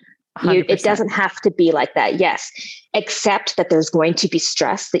 No, it doesn't have to be like that. Yes. Except that there's going to be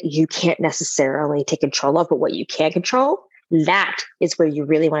stress that you can't necessarily take control of, but what you can control, that is where you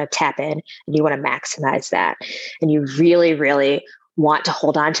really want to tap in and you want to maximize that. And you really, really want to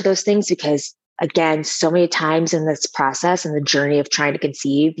hold on to those things, because again, so many times in this process and the journey of trying to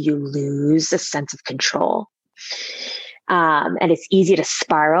conceive, you lose a sense of control. And it's easy to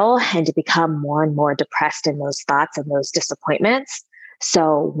spiral and to become more and more depressed in those thoughts and those disappointments.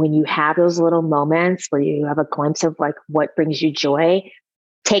 So when you have those little moments where you have a glimpse of like what brings you joy,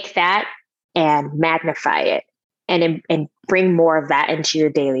 take that and magnify it and bring more of that into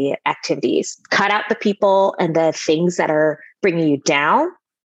your daily activities. Cut out the people and the things that are bringing you down.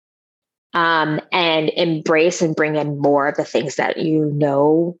 And embrace and bring in more of the things that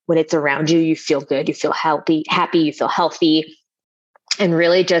when it's around you, you feel good, you feel happy, you feel healthy, and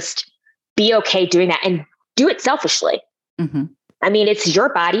really just be okay doing that and do it selfishly. Mm-hmm. I mean, it's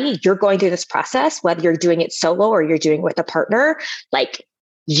your body. You're going through this process, whether you're doing it solo or you're doing it with a partner. Like,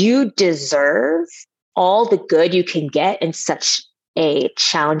 you deserve all the good you can get in such a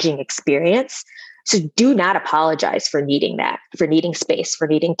challenging experience. So do not apologize for needing that, for needing space, for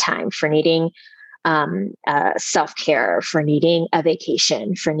needing time, for needing self-care, for needing a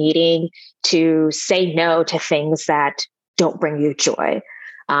vacation, for needing to say no to things that don't bring you joy,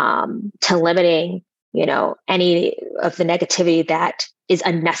 to limiting, any of the negativity that is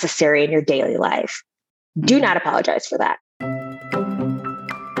unnecessary in your daily life. Do not apologize for that.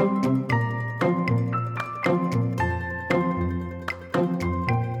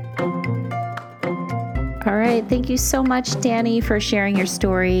 All right. Thank you so much, Dani, for sharing your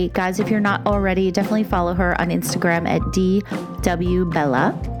story. Guys, if you're not already, definitely follow her on Instagram at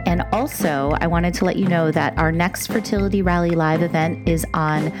DWBella. And also, I wanted to let you know that our next Fertility Rally Live event is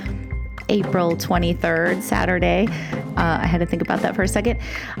on April 23rd, Saturday. I had to think about that for a second,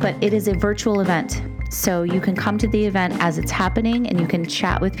 but it is a virtual event. So you can come to the event as it's happening and you can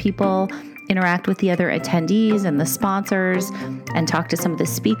chat with people, interact with the other attendees and the sponsors, and talk to some of the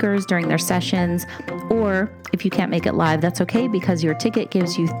speakers during their sessions. Or if you can't make it live, that's okay, because your ticket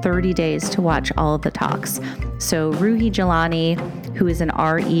gives you 30 days to watch all of the talks. So Ruhi Jalani, who is an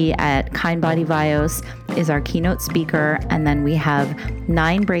RE at Kindbody Vios, is our keynote speaker. And then we have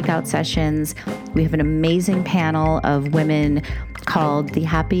 9 breakout sessions. We have an amazing panel of women called The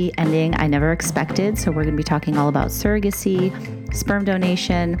Happy Ending I Never Expected. So we're going to be talking all about surrogacy, sperm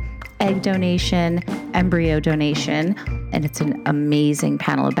donation, egg donation, embryo donation, and it's an amazing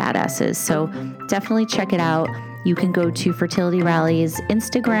panel of badasses. So definitely check it out. You can go to Fertility Rally's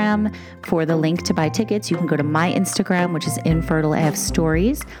Instagram for the link to buy tickets. You can go to my Instagram, which is Infertile AF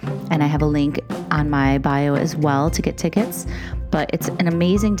Stories, and I have a link on my bio as well to get tickets. But it's an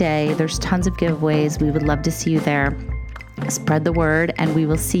amazing day. There's tons of giveaways. We would love to see you there. Spread the word, and we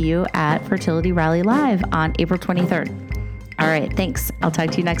will see you at Fertility Rally Live on April 23rd. All right, thanks. I'll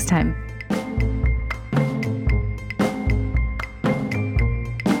talk to you next time.